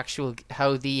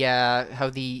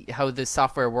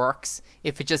software works.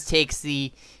 If it just takes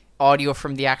the audio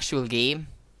from the actual game.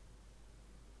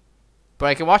 But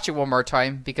I can watch it one more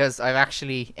time because I've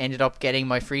actually ended up getting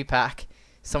my free pack.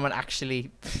 Someone actually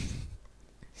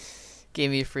gave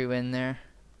me a free win there.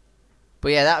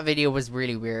 But yeah, that video was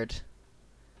really weird.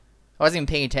 I wasn't even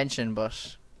paying attention,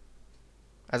 but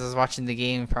as I was watching the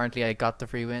game, apparently I got the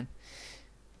free win.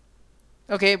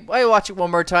 Okay, I'll watch it one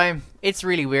more time. It's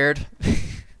really weird.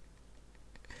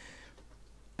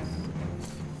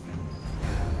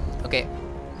 Okay.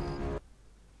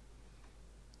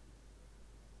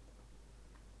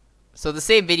 So the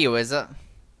same video, is it?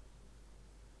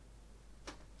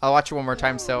 I'll watch it one more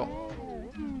time, so...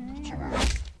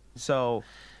 So,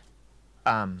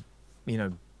 you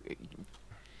know...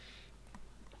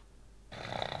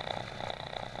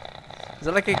 Is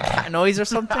it like a cat noise or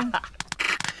something?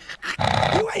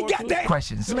 You ain't got that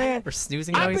questions, man. Or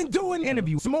snoozing I've noise? been doing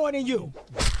interviews more than you.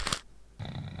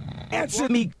 Answer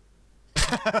me.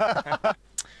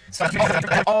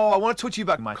 Oh, I want to talk to you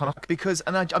about my because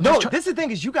I'm No, just this is the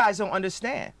thing is you guys don't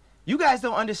understand. You guys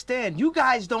don't understand. You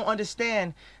guys don't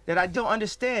understand that I don't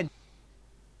understand.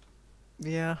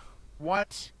 Yeah.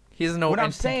 What? He doesn't know what I'm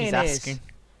anything saying he's asking. is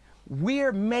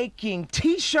we're making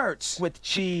t-shirts with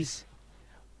cheese.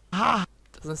 Ah.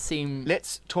 Doesn't seem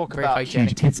Let's talk very about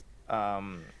hygienic. Oh,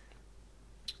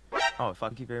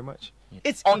 thank you very much.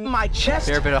 It's on my chest.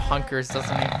 Fair bit of hunkers,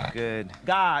 doesn't he? Good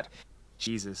God.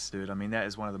 Jesus, dude. I mean, that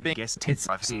is one of the biggest tits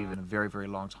I've seen in a very, very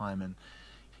long time, and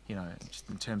you know, just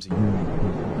in terms of.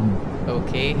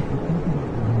 Okay.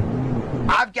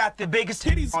 I've got the biggest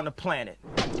titties on the planet.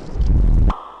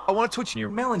 I want to touch your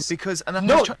melons because, and I'm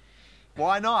No.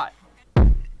 Why not?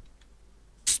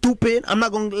 Stupid. I'm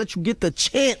not gonna let you get the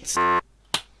chance.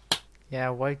 Yeah,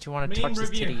 why do you want to touch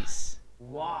his titties?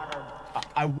 Water.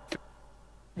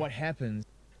 What happens?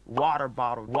 Water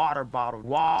bottle. Water bottle.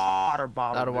 Water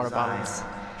bottle. Out of water design. bottles.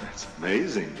 That's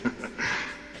amazing.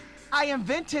 I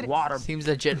invented water. Seems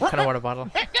legit kind of water bottle.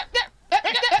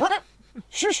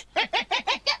 Shush.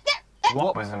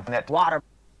 What was in that water?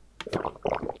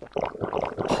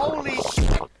 Holy.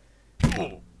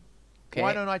 Okay.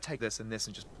 Why don't I take this and this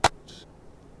and just?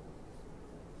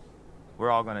 We're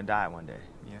all gonna die one day.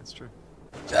 Yeah, it's true.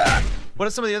 What are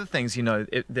some of the other things you know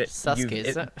that Sasuke,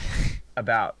 is it?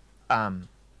 about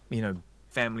you know,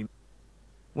 family?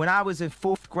 When I was in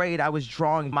 4th grade, I was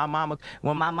drawing my mama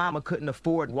when my mama couldn't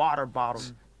afford water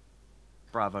bottles.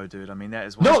 Bravo, dude. I mean, that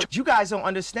is one. No, you guys don't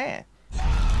understand.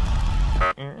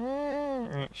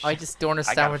 I just don't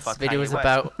understand what this video is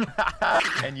about.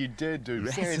 And you did, dude.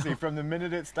 Seriously, from the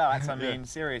minute it starts, I mean,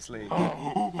 seriously.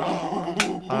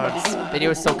 Oh, this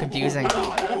video is so confusing.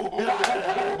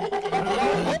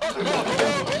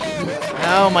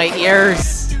 Oh, my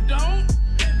ears.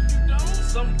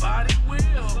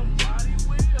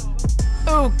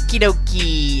 Okie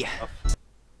dokie.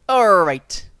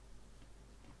 Alright.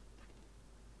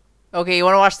 Okay, you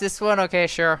wanna watch this one? Okay,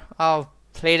 sure. I'll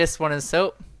play this one in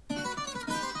soap.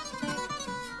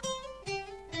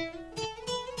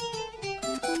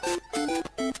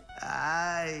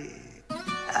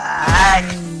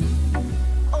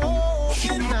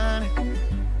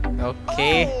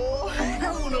 Okay.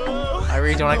 I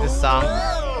really don't like this song.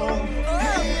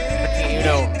 You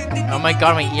know. Oh my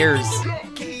god, my ears.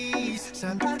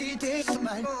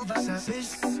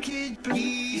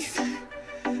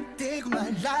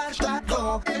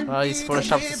 Oh, these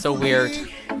photoshops are so weird.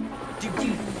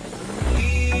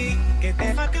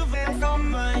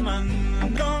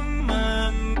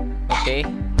 Okay.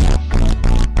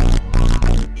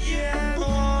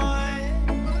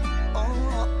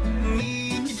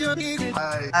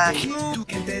 Okay.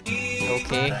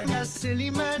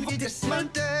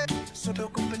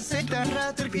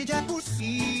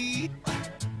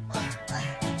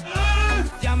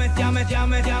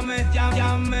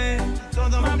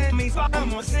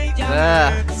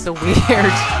 So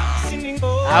weird.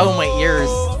 Ow, my ears.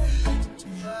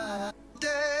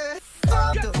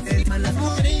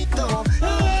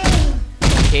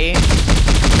 Okay.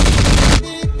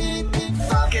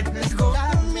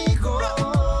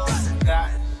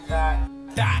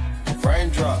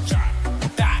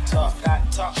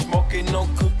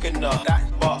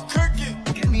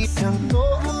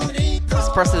 This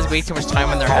person has way too much time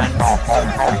on their hands.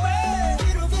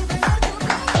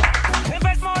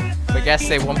 I guess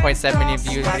say 1.7 million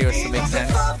views videos to make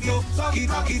sense.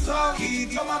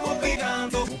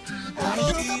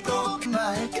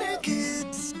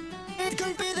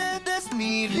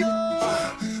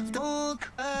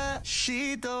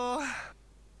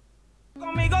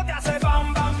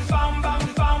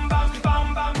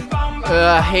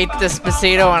 I hate this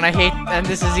Despacito, and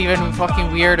this is even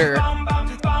fucking weirder.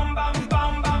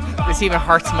 This even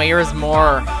hurts my ears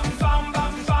more.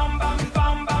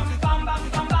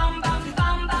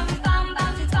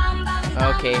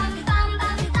 Okay.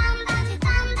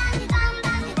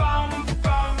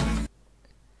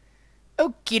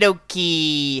 Okie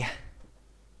dokie.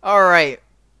 Alright.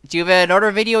 Do you have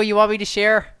another video you want me to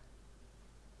share?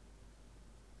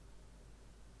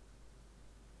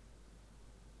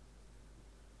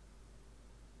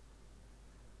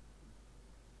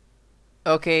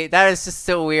 Okay, that is just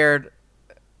so weird.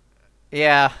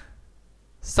 Yeah.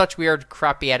 Such weird,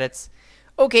 crappy edits.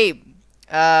 Okay.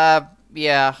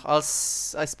 Yeah, I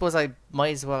suppose I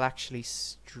might as well actually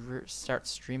start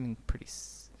streaming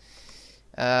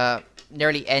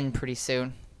nearly end pretty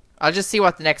soon. I'll just see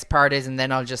what the next part is, and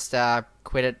then I'll just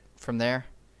quit it from there.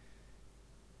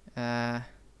 I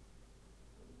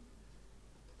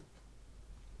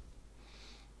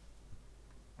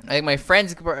think my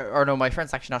friends, or no, my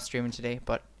friend's actually not streaming today,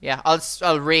 but yeah,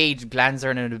 I'll raid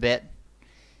Glanzer in a bit.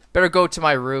 Better go to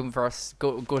my room first.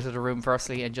 Go to the room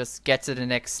firstly and just get to the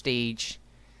next stage.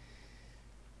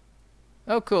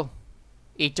 Oh, cool.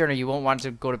 Eat dinner. You won't want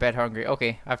to go to bed hungry.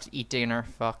 Okay, I have to eat dinner.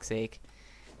 Fuck's sake.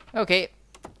 Okay,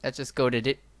 let's just go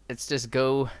to let's just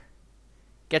go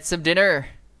get some dinner.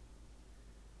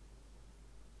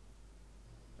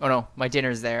 Oh no, my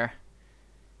dinner's there.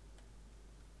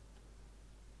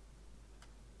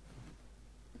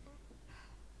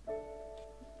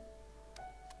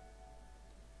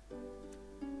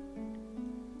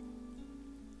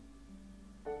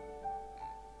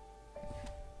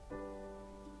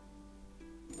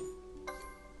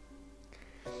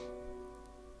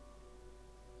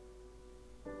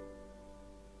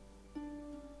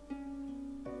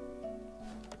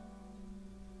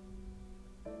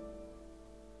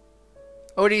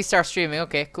 Oh, did he start streaming?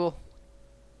 Okay, cool.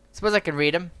 Suppose I can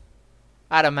read him.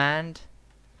 Adamand.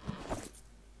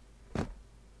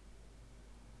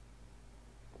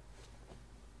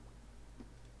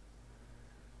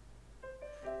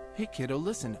 Hey kiddo,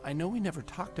 listen, I know we never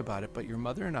talked about it, but your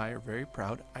mother and I are very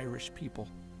proud Irish people.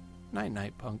 Night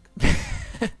night, punk.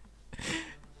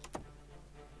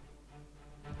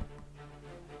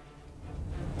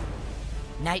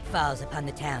 Night falls upon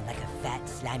the town like a fat,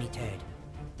 slimy turd.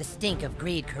 The stink of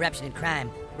greed, corruption, and crime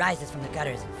rises from the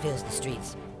gutters and fills the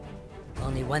streets.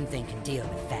 Only one thing can deal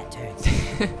with fat turds.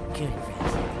 Coon and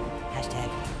friends.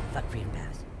 Hashtag fuck freedom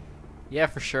pals. Yeah,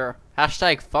 for sure.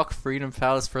 Hashtag fuck freedom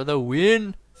pals for the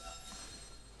win.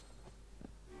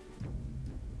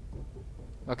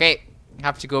 Okay,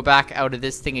 have to go back out of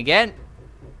this thing again.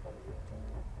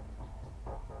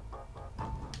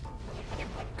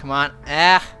 Come on.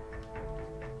 Ah.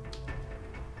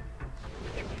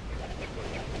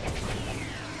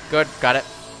 Good, got it.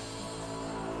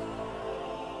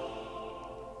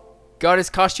 God, his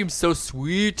costume's so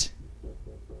sweet.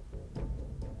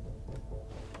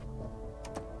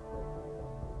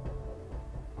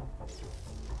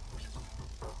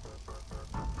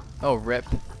 Oh, rip.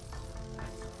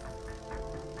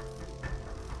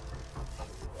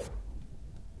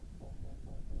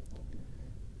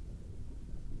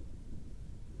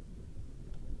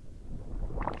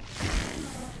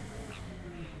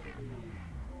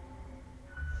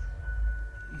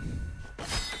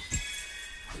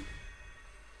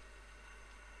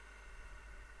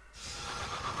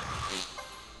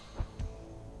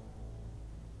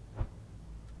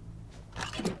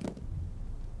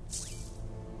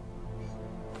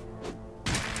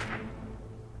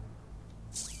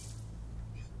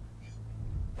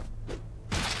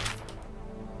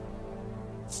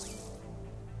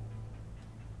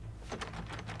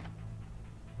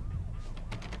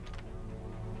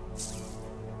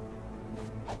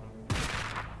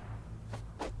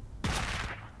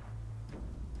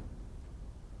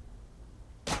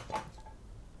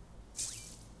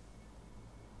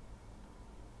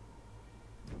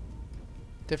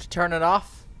 Do I have to turn it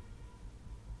off?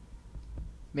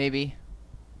 Maybe.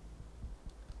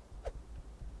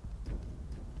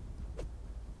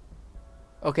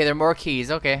 Okay, there are more keys.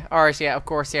 Okay. Alright, yeah, of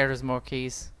course, yeah, there's more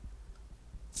keys.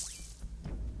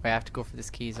 Wait, I have to go for this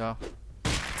key as well.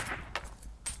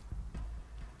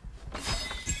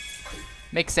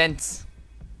 Makes sense.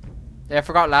 Yeah, I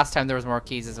forgot last time there was more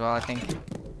keys as well, I think.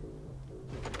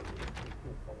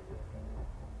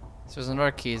 So there's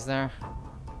another keys there.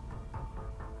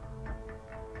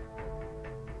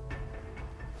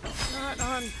 Not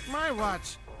on my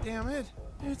watch, damn it.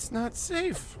 It's not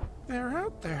safe. They're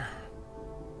out there.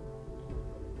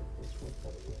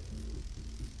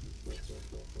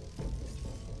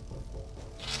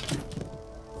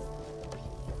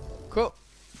 Cool.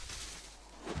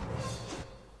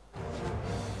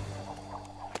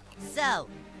 So,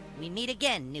 we meet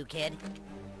again, new kid.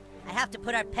 I have to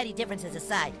put our petty differences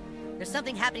aside. There's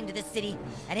something happening to this city,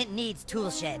 and it needs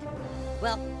Toolshed.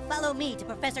 Well, follow me to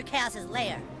Professor Chaos's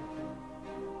lair.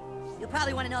 You'll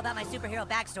probably want to know about my superhero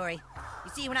backstory.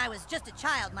 You see, when I was just a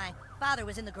child, my father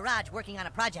was in the garage working on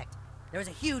a project. There was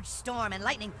a huge storm, and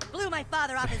lightning blew my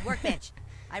father off his workbench.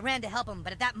 I ran to help him,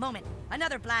 but at that moment,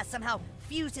 another blast somehow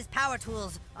fused his power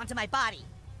tools onto my body.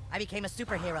 I became a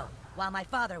superhero, while my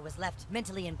father was left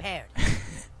mentally impaired.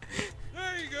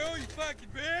 There you go, you fucking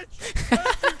bitch!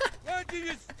 Why don't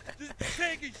you just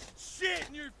take a shit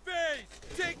in your face?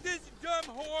 Take this, you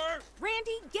dumb whore!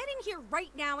 Randy, get in here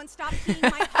right now and stop peeing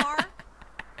my car.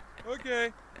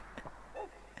 Okay.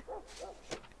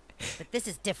 But this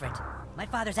is different. My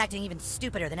father's acting even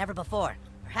stupider than ever before.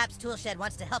 Perhaps Toolshed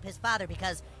wants to help his father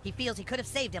because he feels he could have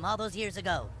saved him all those years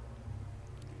ago.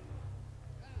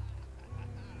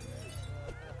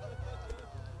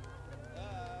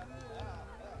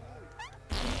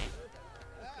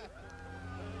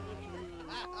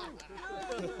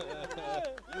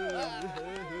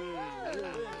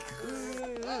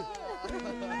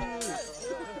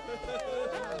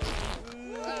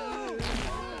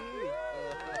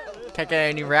 Can't get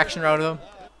any reaction out of them.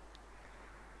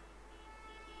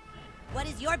 What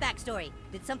is your backstory?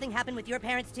 Did something happen with your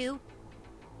parents too?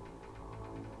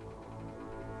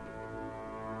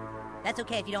 That's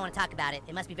okay if you don't want to talk about it.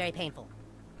 It must be very painful.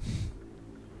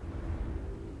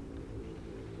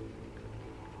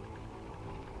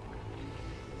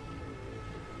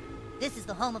 This is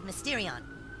the home of Mysterion.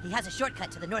 He has a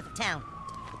shortcut to the north of town.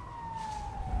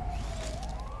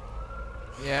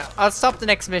 Yeah, I'll stop the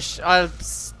next mission. I'll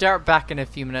start back in a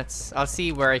few minutes. I'll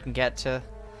see where I can get to.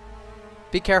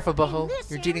 Be careful, butthole.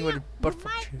 You're dealing with a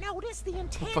buttfuck. You might notice the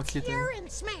intense urine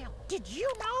smell. Did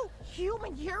you know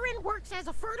human urine works as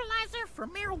a fertilizer for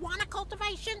marijuana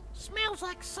cultivation? Smells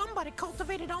like somebody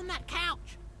cultivated on that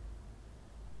couch.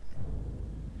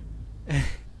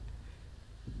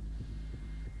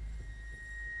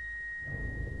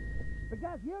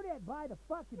 Because you didn't buy the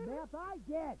fucking meth, I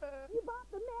did. You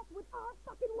bought the meth with our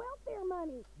fucking welfare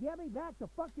money. Give me back the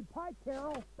fucking pipe,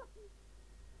 Carol.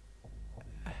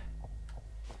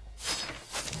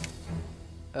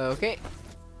 Okay.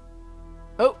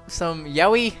 Oh, some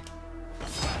yowie.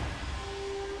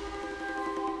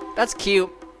 That's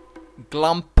cute.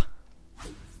 Glump.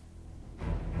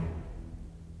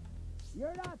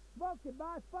 You're not smoking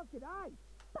my fucking ice.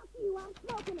 Fuck you, I'm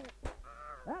smoking it.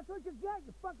 That's what you get,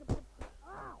 you fucking...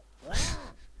 Ow! Let's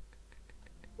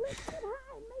get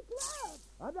high and make love.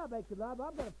 I'm not making love,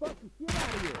 I'm gonna fuck the shit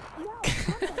out of you. No,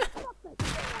 I'm gonna fuck the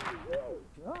shit out of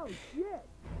you. Oh, shit.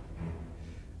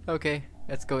 Okay,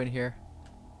 let's go in here.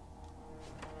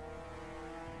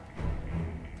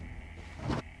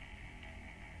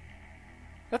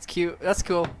 That's cute. That's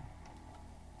cool.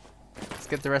 Let's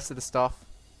get the rest of the stuff.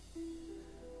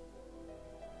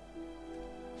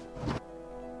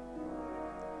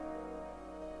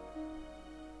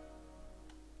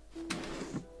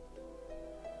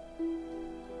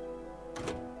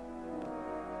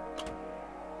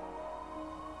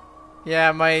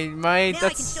 Yeah, my now that's I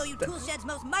can show you Toolshed's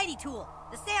most mighty tool,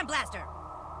 the Sandblaster.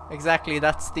 Exactly,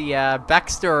 that's the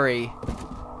backstory.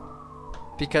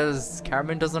 Because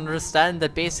Carmen doesn't understand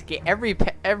that basically every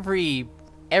With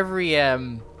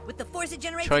the force it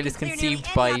generates, child is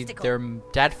conceived by their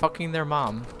dad fucking their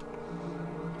mom.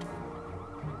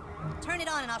 Turn it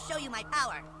on and I'll show you my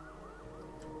power.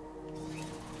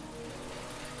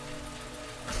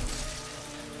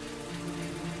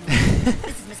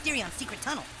 This is Mysterion's secret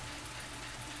tunnel.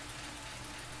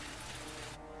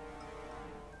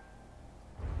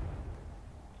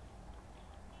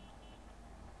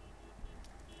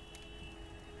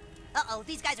 Uh-oh,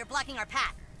 these guys are blocking our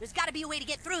path. There's gotta be a way to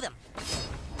get through them.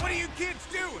 What are you kids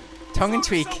doing? Tongue in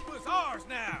cheek. Sofa's ours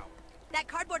now. That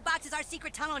cardboard box is our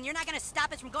secret tunnel, and you're not gonna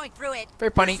stop us from going through it.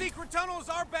 Very funny. The secret tunnel is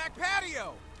our back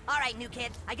patio. All right, new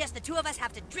kid. I guess the two of us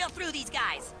have to drill through these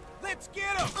guys. Let's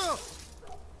get them.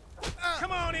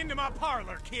 Come on into my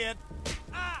parlor, kid.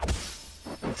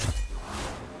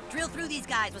 Drill through these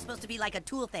guys was supposed to be like a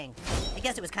tool thing. I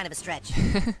guess it was kind of a stretch.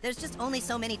 There's just only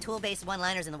so many tool-based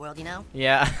one-liners in the world, you know?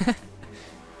 Yeah.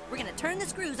 We're gonna turn the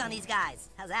screws on these guys.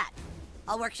 How's that?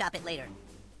 I'll workshop it later.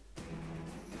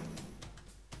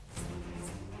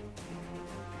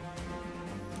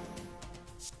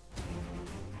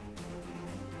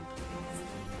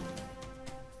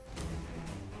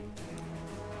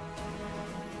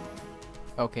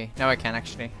 Okay, now I can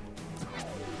actually.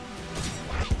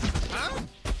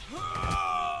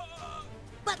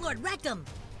 Buttlord wrecked him!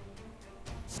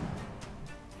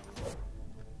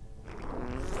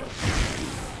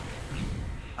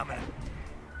 I'm gonna...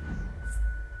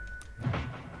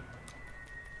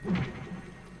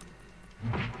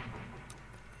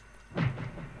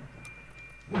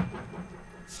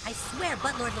 I swear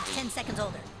Buttlord looks 10 seconds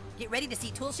older. Get ready to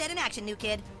see Toolshed in action, new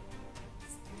kid.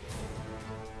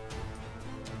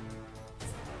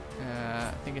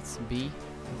 I think it's B.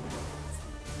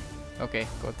 Okay,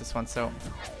 go with this one, so.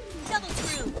 Double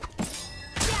screw!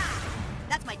 Yeah!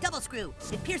 That's my double screw.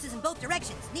 It pierces in both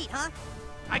directions. Neat, huh?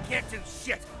 I can't do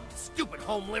shit, stupid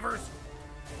home livers.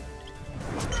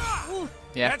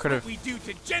 Yeah, could have. We do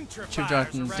to gentrifiers Should have done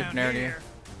it in a around different area. here.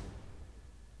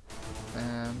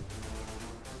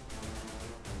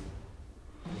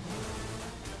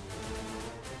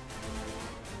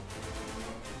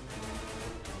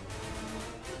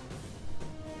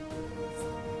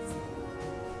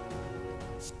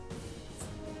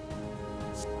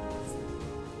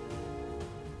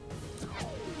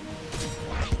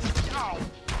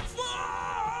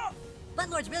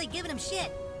 Buttlord's really giving him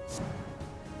shit.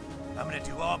 I'm gonna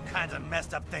do all kinds of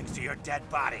messed up things to your dead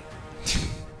body.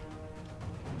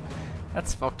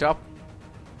 That's fucked up.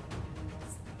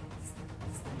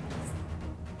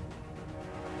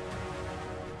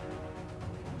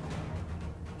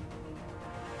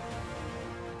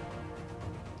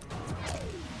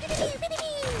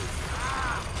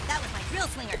 That was my drill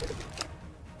slinger.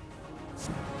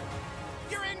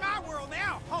 You're in my world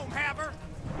now, home haver.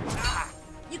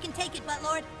 You can take it,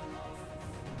 Buttlord.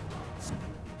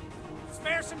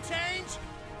 Spare some change?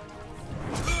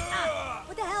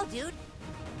 What the hell, dude?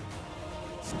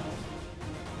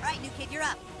 All right, new kid, you're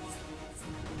up.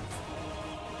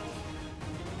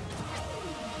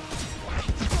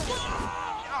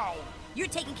 You're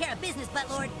taking care of business,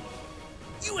 Buttlord.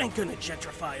 You ain't gonna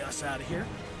gentrify us out of here.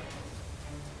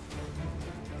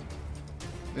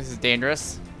 This is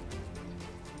dangerous.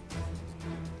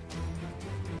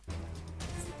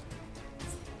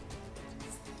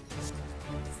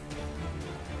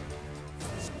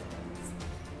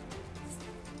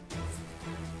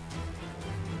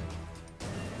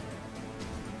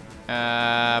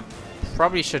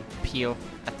 Probably should peel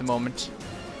at the moment.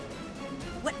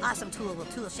 What awesome tool will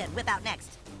Toolshed whip out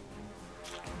next?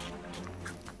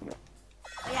 Oh,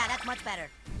 yeah, that's much better.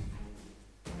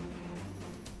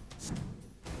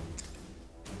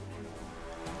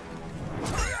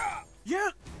 Yeah?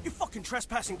 You fucking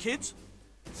trespassing kids?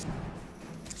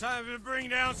 Time to bring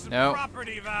down some No.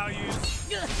 property values.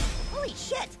 Ugh, holy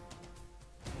shit!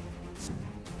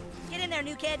 Get in there,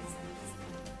 new kid.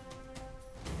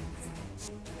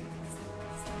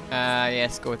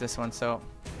 Yes, go with this one, so.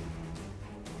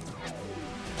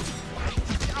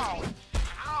 Ow!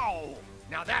 Ow!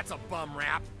 Now that's a bum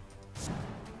rap.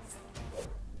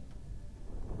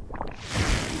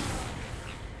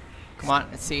 Come on,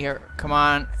 let's see here. Come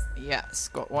on. Yes,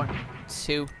 go 1,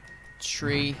 2,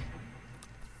 3,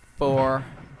 4,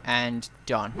 and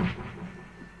done.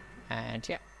 And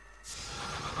yeah.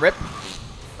 Rip.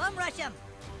 Bum rush him.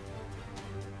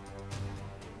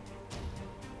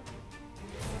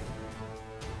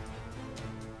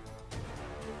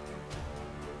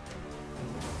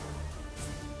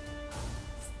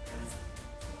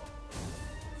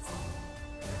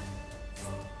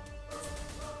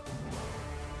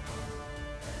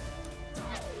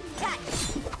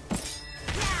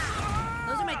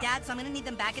 So I'm gonna need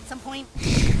them back at some point.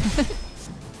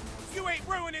 You ain't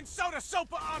ruining Soda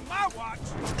Sopa on my watch.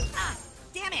 Ah,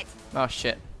 damn it! Oh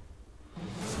shit.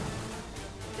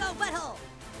 Go, butthole!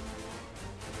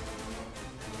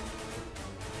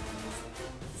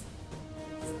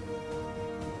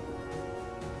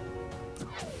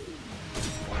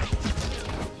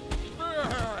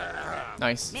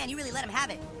 Nice. Man, you really let him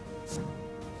have it.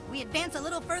 We advance a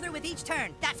little further with each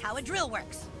turn. That's how a drill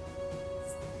works.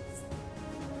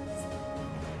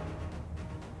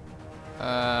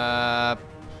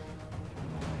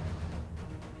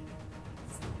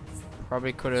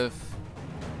 Probably could have.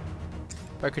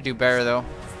 I could do better though.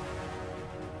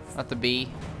 Not the B,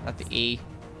 not the E.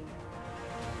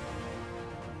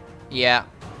 Yeah,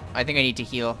 I think I need to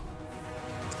heal.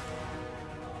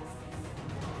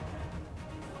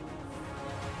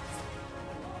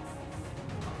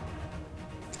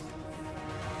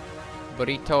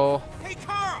 Burrito. Hey,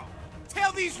 Carl!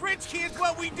 Tell these rich kids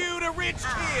what we do to rich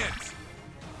kids!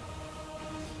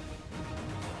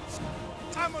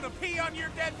 I'm gonna pee on your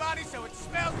dead body so it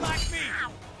smells like me!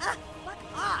 Fuck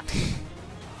off!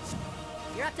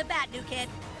 You're up to bat, new kid.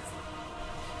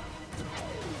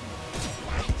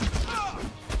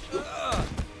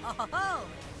 Oh ho!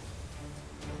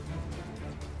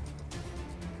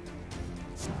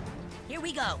 Here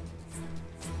we go.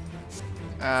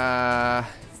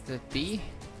 The B?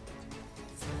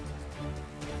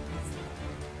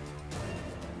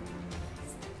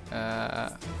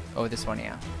 Oh, this one,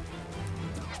 yeah.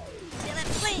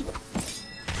 Phillips, wait!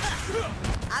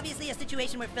 Obviously a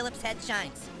situation where Phillips' head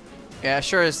shines. Yeah,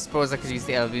 sure, I suppose I could use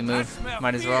the LB move.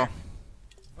 Might as well.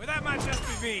 Well, that might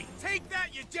just be me. Take that,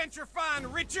 you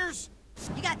gentrifying richers!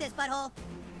 You got this, butthole.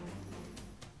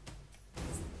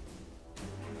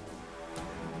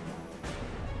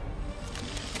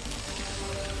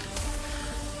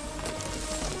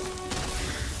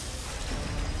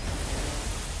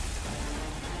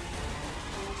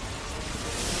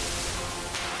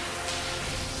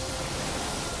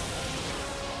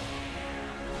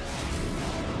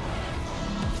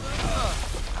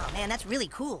 Man, that's really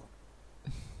cool.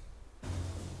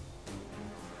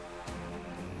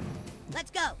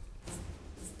 Let's go.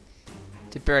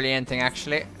 Did barely anything,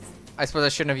 actually. I suppose I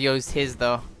shouldn't have used his,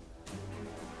 though.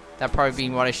 That probably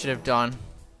been what I should have done.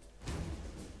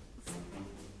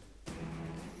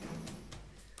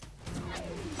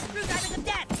 Screwdrivers of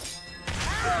death.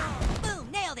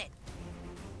 Boom, nailed it.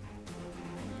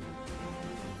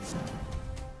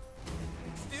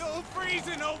 Still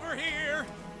freezing over here.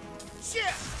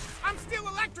 Shit! I'm still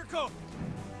electrical.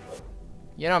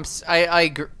 You know,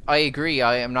 I agree.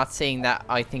 I am not saying that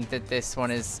I think that this one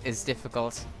is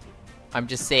difficult. I'm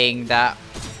just saying that.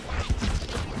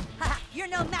 You're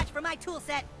no match for my tool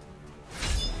set.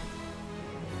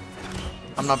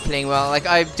 I'm not playing well. Like,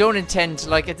 I don't intend,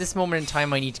 like, at this moment in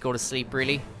time I need to go to sleep,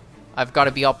 really. I've got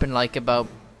to be up in like about,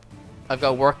 I've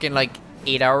got work in like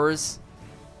 8 hours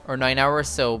or 9 hours,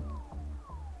 so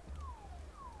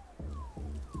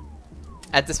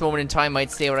at this moment in time, I'd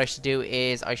say what I should do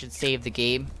is I should save the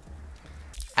game.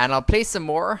 And I'll play some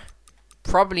more.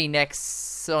 Probably next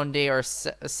Sunday or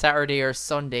Saturday or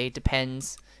Sunday.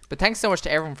 Depends. But thanks so much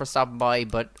to everyone for stopping by.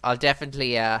 But I'll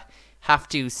definitely have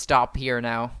to stop here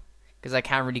now. Because I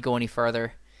can't really go any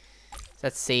further.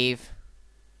 Let's save.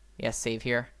 Yes, save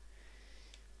here.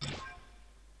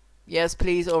 Yes,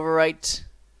 please overwrite.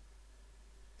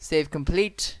 Save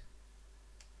complete.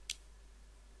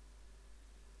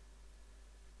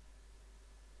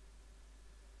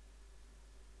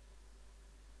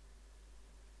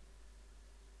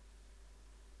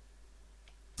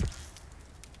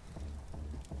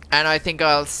 And I think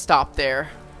I'll stop there,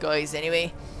 guys,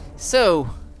 anyway. So,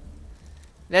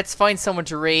 let's find someone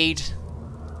to raid.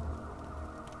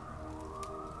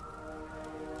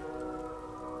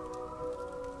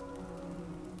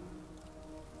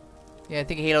 Yeah, I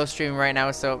think Halo's streaming right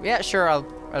now, so yeah, sure, I'll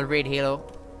raid Halo.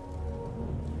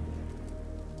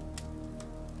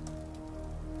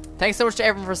 Thanks so much to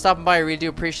everyone for stopping by. I really do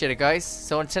appreciate it, guys.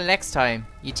 So until next time,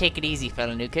 you take it easy,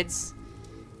 fellow new kids.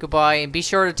 Goodbye, and be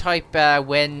sure to type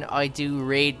when I do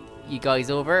raid you guys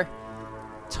over.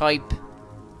 Type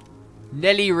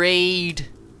Nelly raid.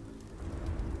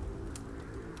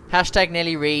 Hashtag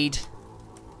Nelly raid.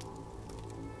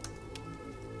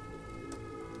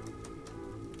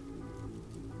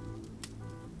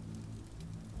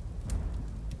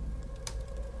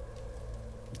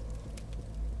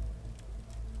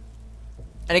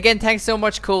 And again, thanks so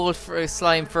much, Cole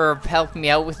Slime, for helping me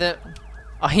out with it.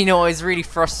 I know I'm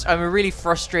a really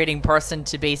frustrating person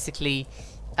to basically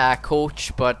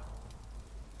coach, but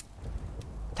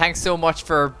thanks so much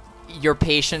for your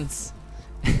patience.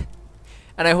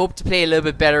 And I hope to play a little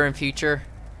bit better in future.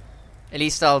 At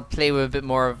least I'll play with a bit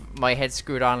more of my head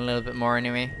screwed on a little bit more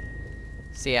anyway.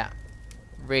 So yeah,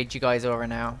 raid you guys over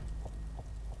now.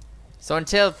 So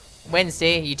until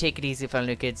Wednesday, you take it easy, fellow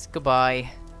new kids. Goodbye.